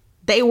site.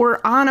 They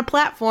were on a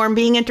platform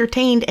being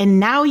entertained, and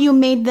now you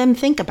made them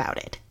think about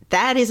it.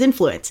 That is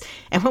influence.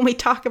 And when we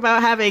talk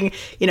about having,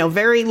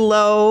 very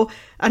low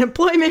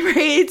unemployment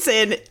rates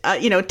and,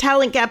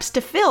 talent gaps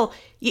to fill,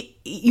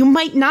 you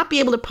might not be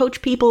able to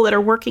poach people that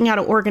are working out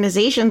of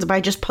organizations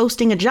by just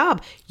posting a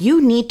job.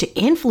 You need to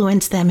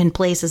influence them in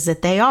places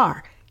that they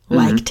are,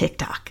 like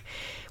TikTok,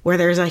 where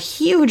there's a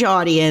huge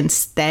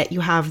audience that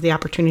you have the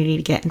opportunity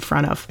to get in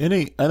front of. I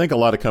think a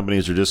lot of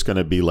companies are just going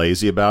to be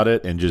lazy about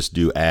it and just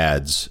do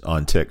ads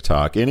on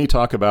TikTok. Any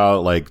talk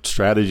about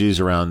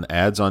strategies around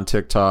ads on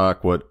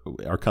TikTok? What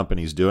are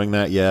companies doing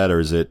that yet, or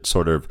is it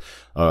sort of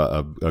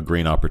a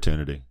green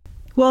opportunity?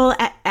 Well,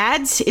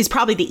 ads is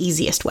probably the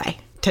easiest way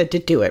to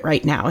do it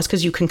right now, is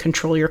because you can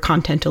control your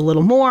content a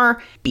little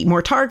more, be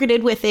more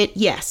targeted with it.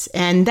 Yes.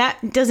 And that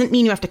doesn't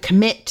mean you have to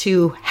commit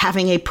to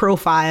having a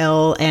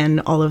profile and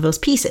all of those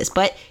pieces,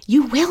 but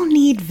you will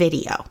need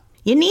video.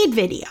 You need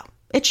video.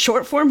 It's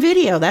short form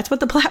video. That's what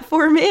the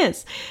platform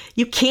is.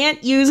 You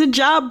can't use a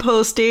job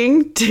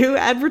posting to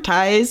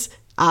advertise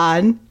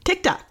on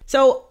TikTok.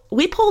 So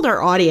we polled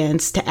our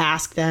audience to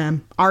ask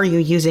them, are you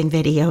using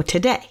video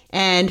today?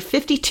 And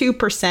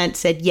 52%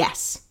 said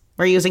yes,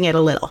 we're using it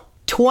a little.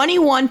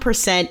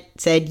 21%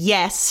 said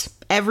yes,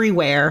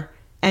 everywhere,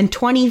 and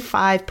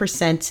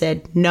 25%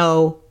 said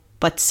no,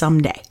 but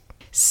someday.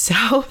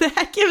 So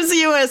that gives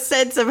you a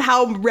sense of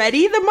how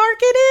ready the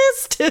market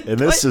is. And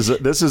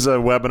this is a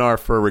webinar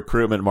for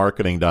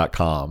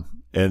recruitmentmarketing.com.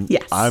 And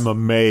yes. I'm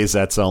amazed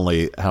that's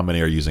only how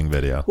many are using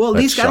video. Well,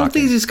 I don't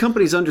think these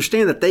companies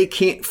understand that they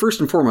can't,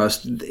 first and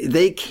foremost,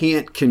 they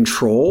can't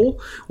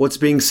control what's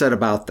being said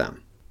about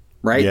them.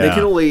 Right? Yeah. They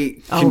can only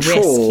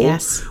control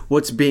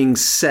what's being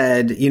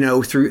said,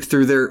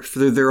 through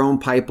their own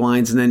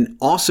pipelines, and then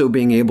also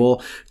being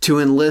able to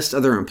enlist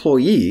other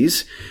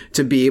employees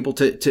to be able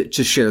to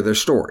share their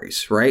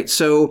stories. Right?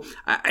 So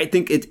I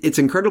think it's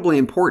incredibly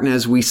important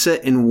as we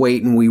sit and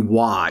wait and we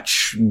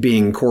watch,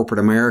 being corporate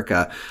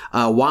America,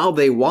 while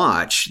they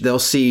watch, they'll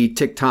see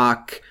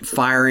TikTok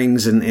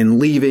firings and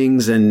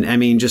leavings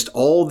and just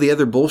all the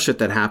other bullshit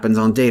that happens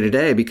on day to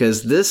day,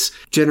 because this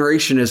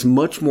generation is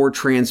much more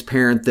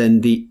transparent than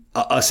the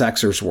us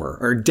Xers were,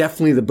 or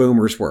definitely the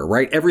boomers were,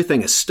 right?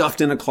 Everything is stuffed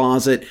in a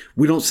closet.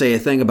 We don't say a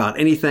thing about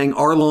anything.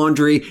 Our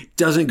laundry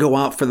doesn't go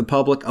out for the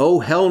public.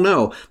 Oh, hell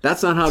no.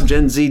 That's not how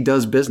Gen Z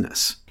does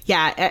business.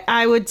 Yeah,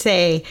 I would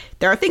say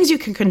there are things you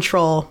can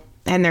control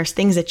and there's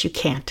things that you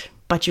can't,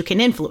 but you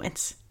can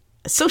influence.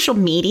 Social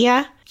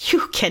media,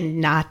 you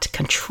cannot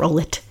control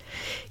it.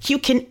 You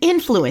can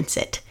influence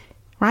it.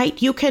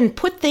 Right? You can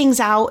put things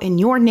out in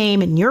your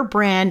name and your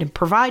brand and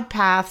provide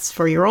paths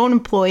for your own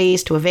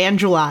employees to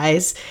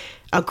evangelize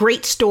a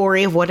great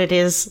story of what it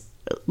is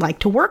like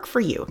to work for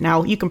you.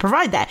 Now, you can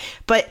provide that,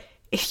 but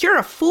if you're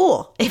a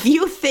fool, if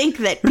you think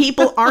that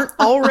people aren't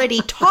already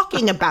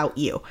talking about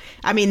you,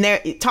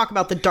 they talk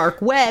about the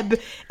dark web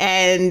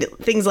and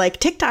things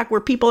like TikTok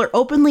where people are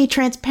openly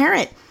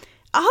transparent.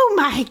 Oh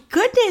my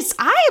goodness,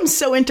 I am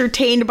so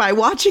entertained by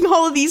watching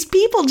all of these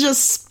people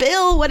just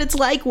spill what it's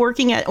like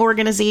working at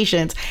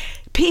organizations.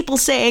 People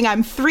saying,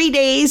 I'm 3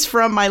 days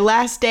from my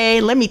last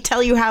day. Let me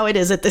tell you how it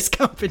is at this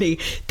company.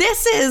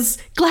 This is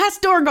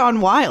Glassdoor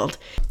gone wild.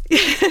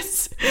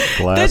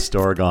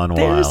 Glassdoor gone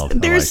wild.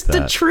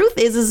 The truth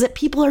is that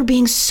people are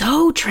being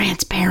so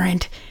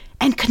transparent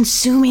and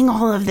consuming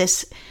all of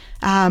this.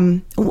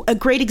 A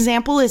great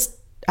example is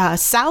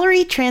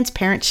Salary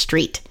Transparent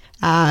Street.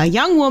 A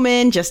young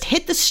woman just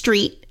hit the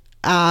street.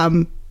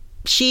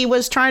 She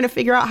was trying to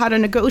figure out how to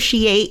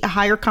negotiate a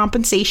higher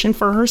compensation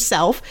for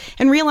herself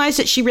and realized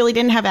that she really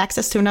didn't have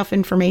access to enough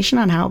information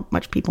on how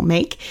much people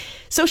make.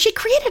 So she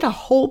created a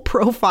whole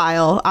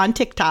profile on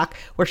TikTok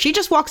where she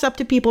just walks up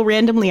to people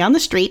randomly on the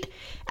street,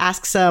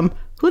 asks them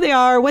who they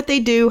are, what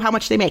they do, how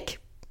much they make.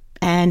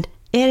 And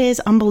it is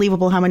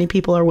unbelievable how many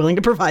people are willing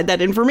to provide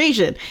that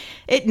information.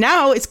 It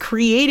now is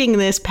creating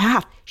this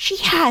path. She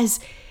has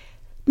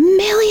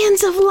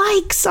millions of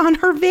likes on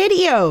her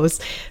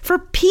videos for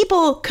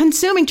people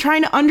consuming,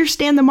 trying to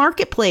understand the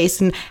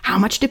marketplace and how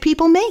much do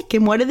people make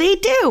and what do they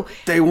do?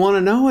 They want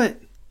to know it.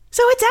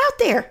 So it's out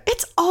there.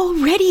 It's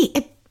already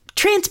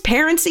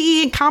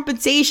transparency and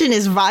compensation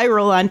is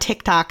viral on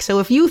TikTok. So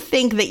if you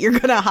think that you're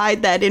going to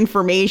hide that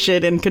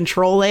information and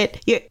control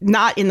it,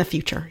 not in the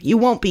future. You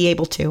won't be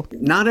able to.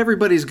 Not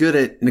everybody's good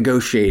at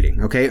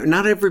negotiating, okay?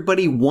 Not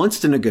everybody wants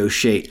to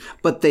negotiate,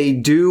 but they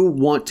do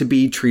want to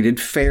be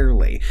treated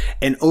fairly.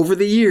 And over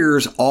the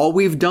years, all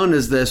we've done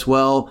is this,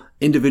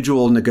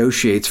 individual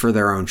negotiates for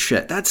their own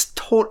shit. That's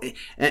totally,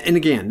 and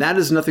again, that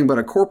is nothing but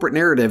a corporate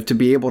narrative to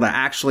be able to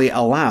actually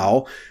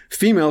allow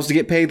females to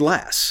get paid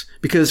less,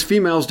 because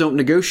females don't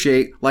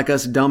negotiate like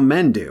us dumb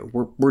men do.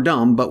 We're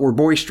dumb, but we're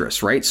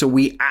boisterous, right? So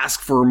we ask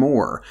for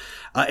more,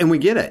 and we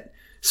get it.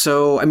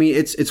 So,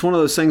 it's one of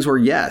those things where,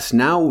 yes,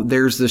 now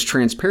there's this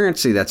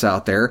transparency that's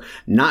out there,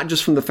 not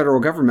just from the federal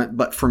government,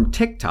 but from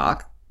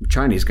TikTok,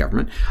 Chinese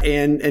government.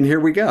 And here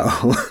we go.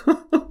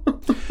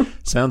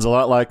 Sounds a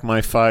lot like my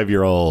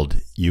 5-year-old.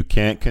 You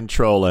can't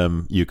control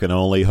him. You can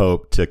only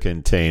hope to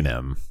contain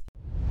him.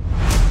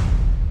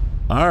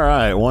 All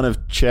right, one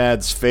of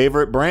Chad's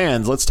favorite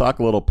brands. Let's talk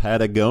a little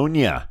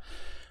Patagonia.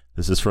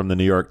 This is from the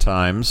New York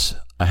Times.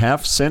 A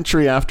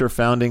half-century after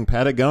founding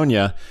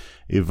Patagonia,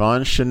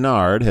 Yvon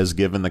Chouinard has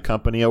given the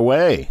company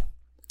away.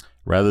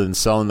 Rather than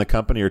selling the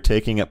company or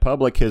taking it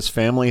public, his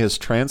family has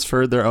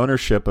transferred their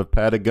ownership of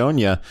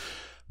Patagonia,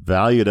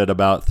 valued at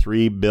about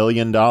 $3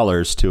 billion,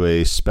 to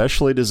a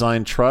specially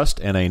designed trust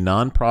and a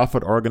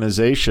nonprofit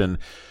organization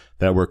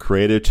that were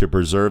created to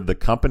preserve the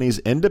company's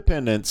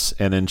independence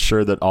and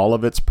ensure that all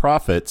of its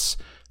profits,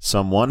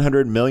 some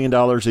 $100 million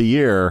a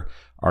year,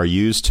 are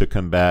used to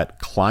combat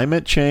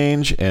climate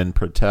change and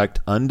protect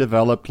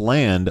undeveloped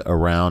land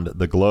around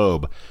the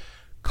globe.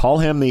 Call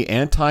him the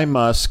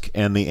anti-Musk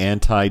and the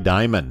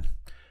anti-Diamond.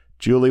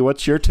 Julie,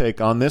 what's your take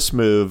on this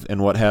move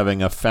and what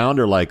having a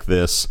founder like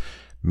this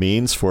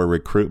means for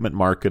recruitment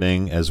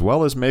marketing, as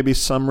well as maybe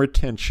some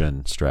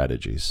retention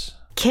strategies?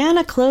 Can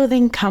a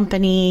clothing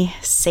company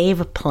save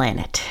a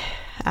planet?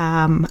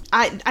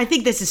 I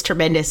think this is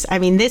tremendous.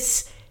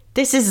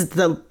 This is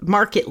the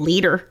market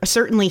leader.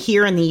 Certainly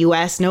here in the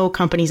U.S., no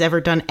company's ever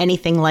done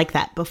anything like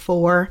that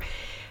before.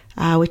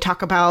 We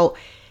talk about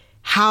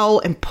how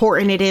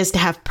important it is to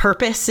have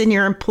purpose in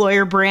your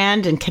employer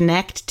brand and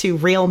connect to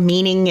real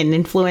meaning and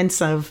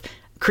influence of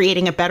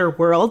creating a better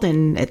world,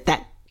 and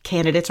that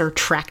candidates are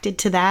attracted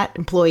to that.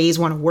 Employees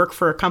want to work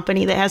for a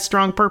company that has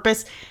strong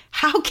purpose.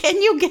 How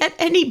can you get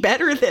any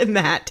better than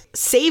that?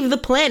 Save the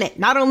planet.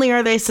 Not only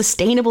are they a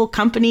sustainable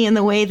company in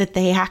the way that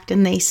they act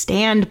and they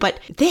stand, but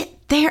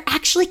they're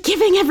actually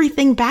giving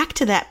everything back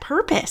to that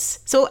purpose.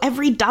 So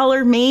every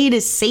dollar made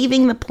is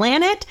saving the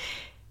planet.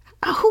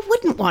 Who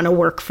wouldn't want to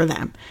work for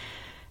them?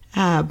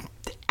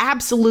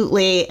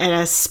 Absolutely an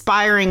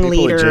aspiring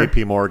leader. People at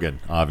JP Morgan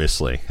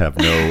obviously have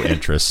no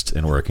interest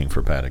in working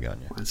for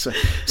Patagonia.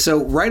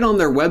 So right on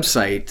their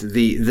website,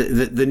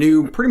 the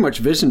new pretty much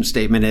vision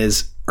statement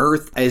is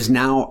Earth is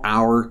now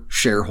our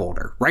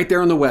shareholder. Right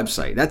there on the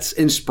website. That's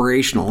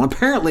inspirational. And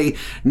apparently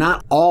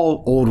not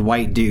all old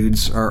white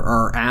dudes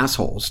are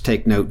assholes.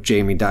 Take note,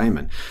 Jamie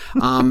Dimon.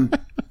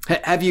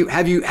 Have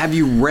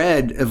you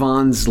read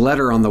Yvonne's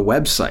letter on the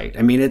website?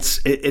 I mean,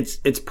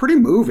 it's pretty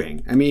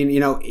moving. I mean,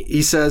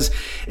 he says,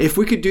 if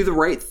we could do the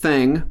right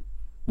thing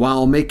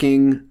while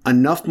making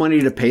enough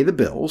money to pay the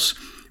bills,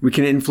 we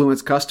can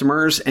influence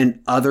customers and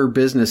other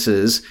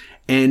businesses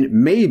and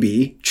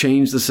maybe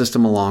change the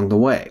system along the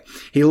way.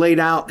 He laid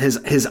out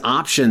his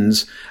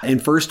options,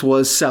 and first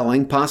was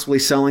possibly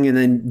selling and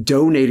then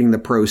donating the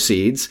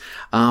proceeds.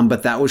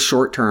 But that was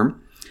short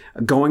term.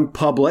 Going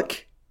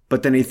public.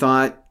 But then he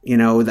thought,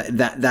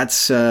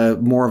 that's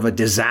more of a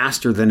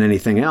disaster than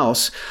anything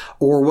else,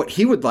 or what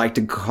he would like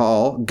to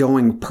call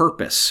going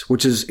purpose,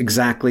 which is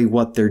exactly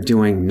what they're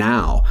doing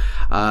now.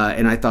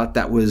 And I thought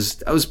that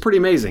was pretty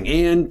amazing.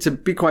 And to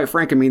be quite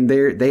frank, I mean,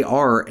 they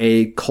are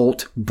a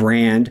cult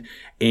brand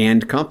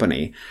and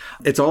company.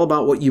 It's all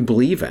about what you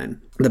believe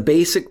in. The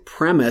basic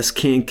premise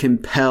can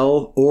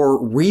compel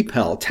or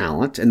repel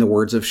talent, in the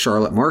words of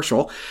Charlotte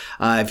Marshall.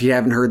 If you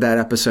haven't heard that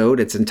episode,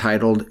 it's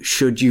entitled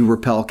 "Should You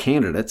Repel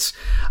Candidates?"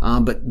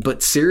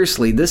 But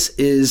seriously, this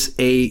is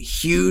a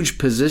huge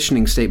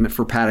positioning statement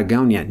for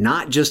Patagonia,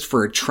 not just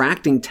for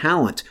attracting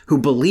talent who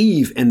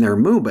believe in their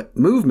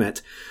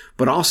movement,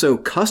 but also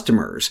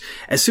customers.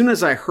 As soon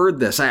as I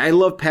heard this, I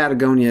love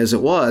Patagonia as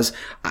it was.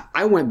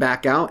 I went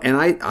back out and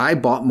I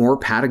bought more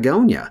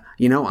Patagonia.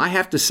 I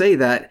have to say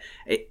that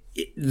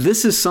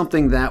this is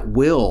something that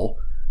will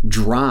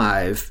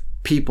drive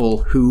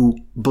people who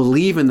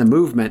believe in the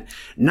movement,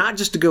 not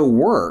just to go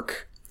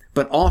work,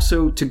 but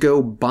also to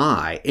go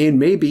buy and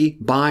maybe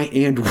buy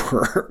and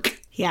work.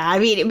 Yeah, I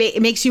mean,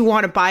 it makes you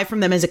want to buy from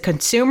them as a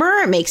consumer.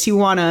 It makes you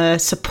want to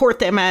support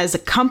them as a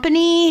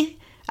company.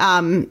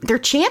 They're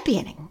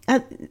championing.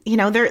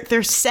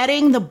 They're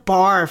setting the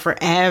bar for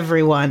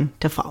everyone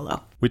to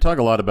follow. We talk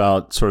a lot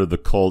about sort of the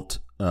cult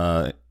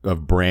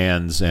of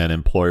brands and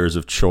employers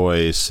of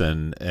choice,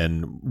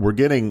 and we're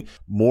getting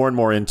more and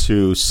more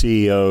into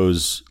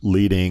CEOs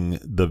leading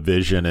the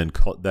vision and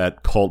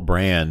that cult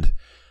brand.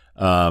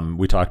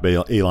 We talked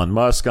about Elon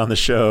Musk on the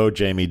show,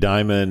 Jamie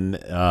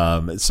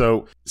Dimon.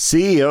 So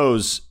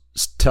CEOs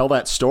tell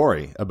that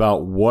story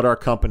about what our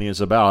company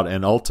is about,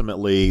 and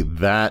ultimately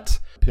that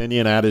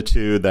opinion,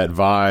 attitude, that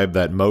vibe,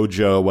 that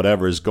mojo,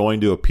 whatever, is going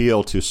to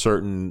appeal to a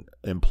certain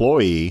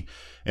employee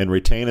and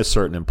retain a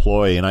certain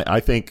employee. And I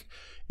think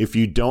if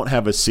you don't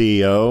have a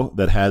CEO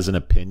that has an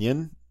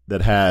opinion,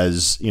 that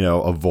has,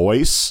 a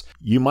voice,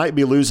 you might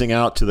be losing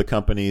out to the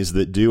companies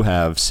that do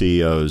have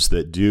CEOs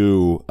that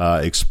do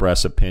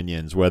express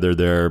opinions, whether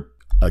they're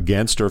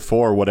against or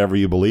for whatever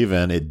you believe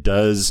in. It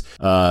does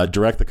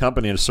direct the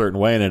company in a certain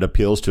way, and it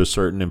appeals to a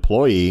certain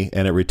employee,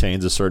 and it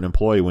retains a certain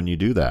employee when you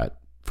do that,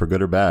 for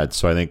good or bad.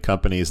 So I think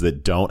companies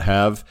that don't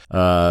have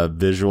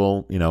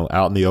visual,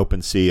 out in the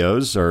open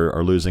CEOs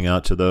are losing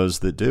out to those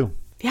that do.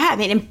 Yeah, I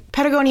mean, and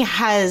Patagonia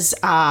has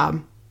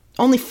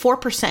only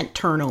 4%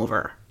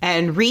 turnover,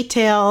 and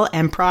retail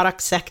and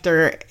product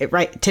sector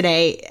right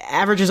today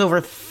averages over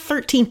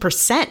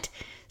 13%.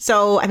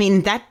 So, I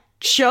mean, that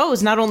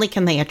shows not only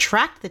can they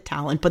attract the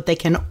talent, but they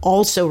can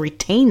also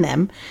retain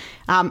them.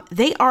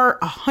 They are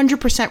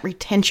 100%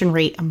 retention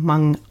rate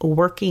among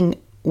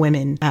working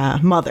women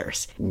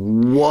mothers.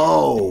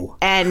 Whoa.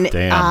 And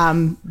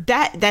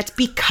that's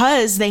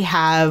because they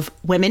have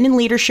women in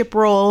leadership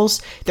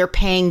roles. They're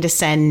paying to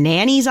send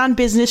nannies on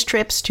business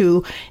trips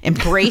to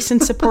embrace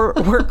and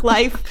support work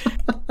life.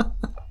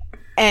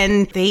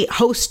 And they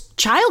host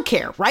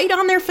childcare right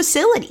on their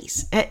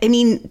facilities. I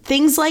mean,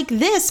 things like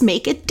this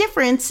make a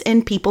difference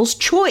in people's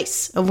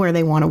choice of where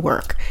they want to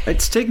work.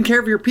 It's taking care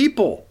of your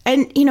people.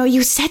 And,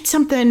 you said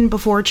something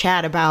before,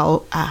 Chad,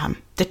 about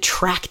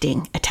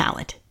attracting a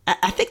talent.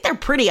 I think they're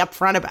pretty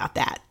upfront about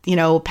that.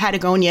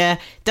 Patagonia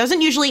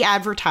doesn't usually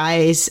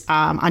advertise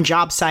on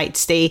job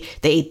sites.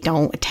 They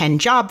don't attend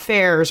job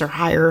fairs or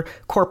hire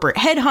corporate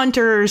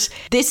headhunters.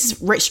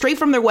 This straight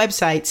from their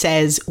website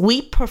says,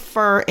 we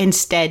prefer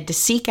instead to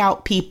seek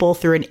out people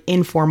through an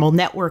informal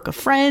network of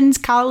friends,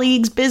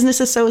 colleagues,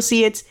 business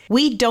associates.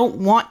 We don't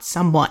want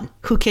someone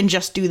who can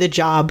just do the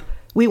job.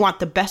 We want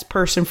the best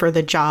person for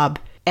the job.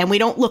 And we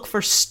don't look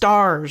for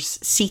stars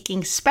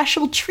seeking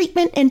special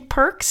treatment and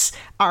perks.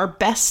 Our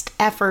best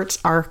efforts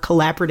are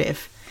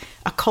collaborative,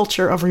 a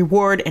culture of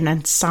reward and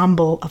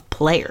ensemble of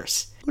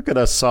players. Look at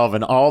us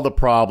solving all the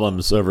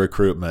problems of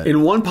recruitment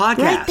in one podcast.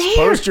 Right there.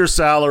 Post your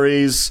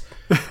salaries,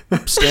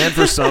 stand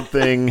for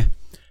something,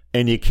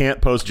 and you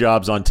can't post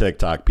jobs on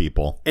TikTok,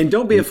 people. And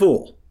don't be a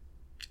fool.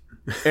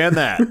 And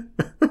that.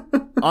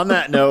 On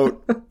that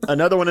note,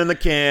 another one in the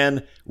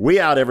can. We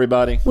out,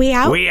 everybody. We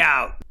out. We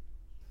out.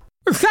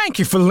 Thank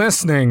you for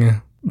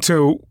listening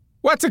to,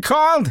 what's it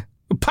called?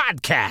 A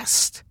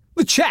podcast.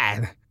 The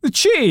Chad. The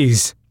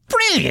Cheese.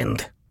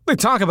 Brilliant. They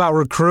talk about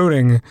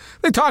recruiting.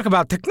 They talk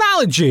about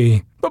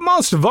technology. But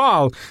most of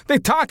all, they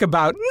talk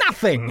about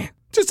nothing.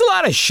 Just a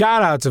lot of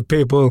shout-outs of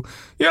people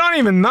you don't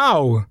even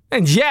know.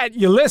 And yet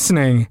you're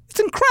listening. It's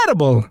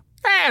incredible.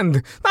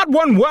 And not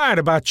one word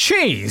about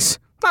cheese.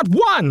 Not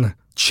one.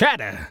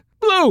 Cheddar.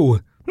 Blue.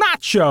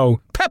 Nacho.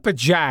 Pepper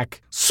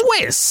Jack.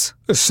 Swiss.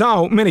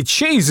 So many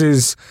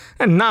cheeses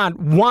and not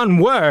one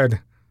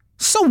word.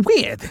 So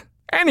weird.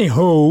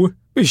 Anywho,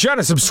 be sure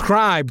to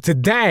subscribe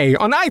today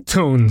on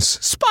iTunes,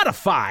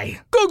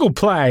 Spotify, Google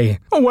Play,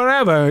 or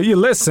wherever you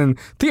listen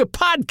to your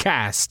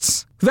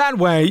podcasts. That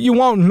way you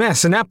won't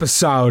miss an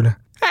episode.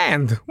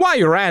 And while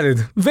you're at it,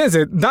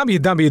 visit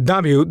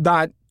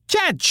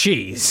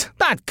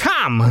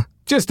www.chadcheese.com.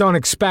 Just don't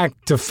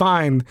expect to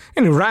find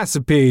any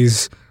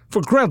recipes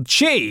for grilled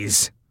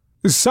cheese.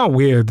 It's so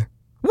weird.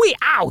 We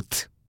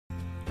out!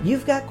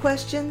 You've got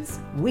questions,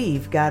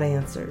 we've got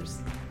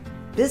answers.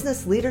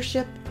 Business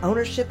leadership,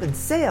 ownership, and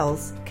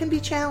sales can be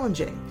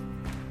challenging.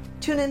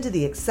 Tune into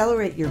the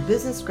Accelerate Your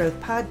Business Growth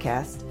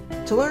podcast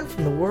to learn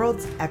from the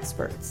world's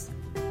experts.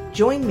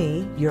 Join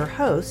me, your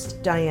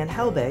host, Diane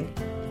Helbig,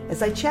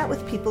 as I chat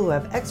with people who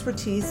have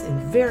expertise in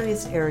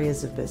various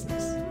areas of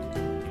business.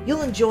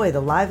 You'll enjoy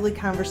the lively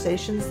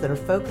conversations that are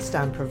focused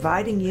on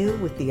providing you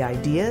with the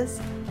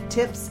ideas,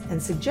 tips,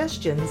 and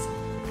suggestions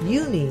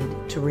you need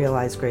to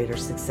realize greater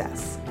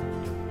success.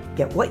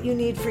 Get what you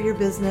need for your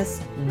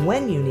business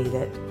when you need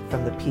it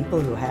from the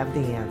people who have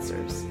the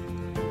answers.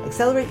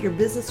 Accelerate Your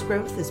Business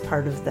Growth is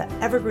part of the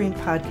Evergreen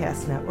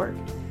Podcast Network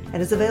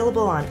and is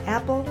available on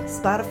Apple,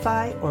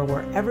 Spotify, or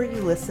wherever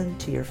you listen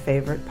to your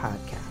favorite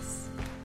podcast.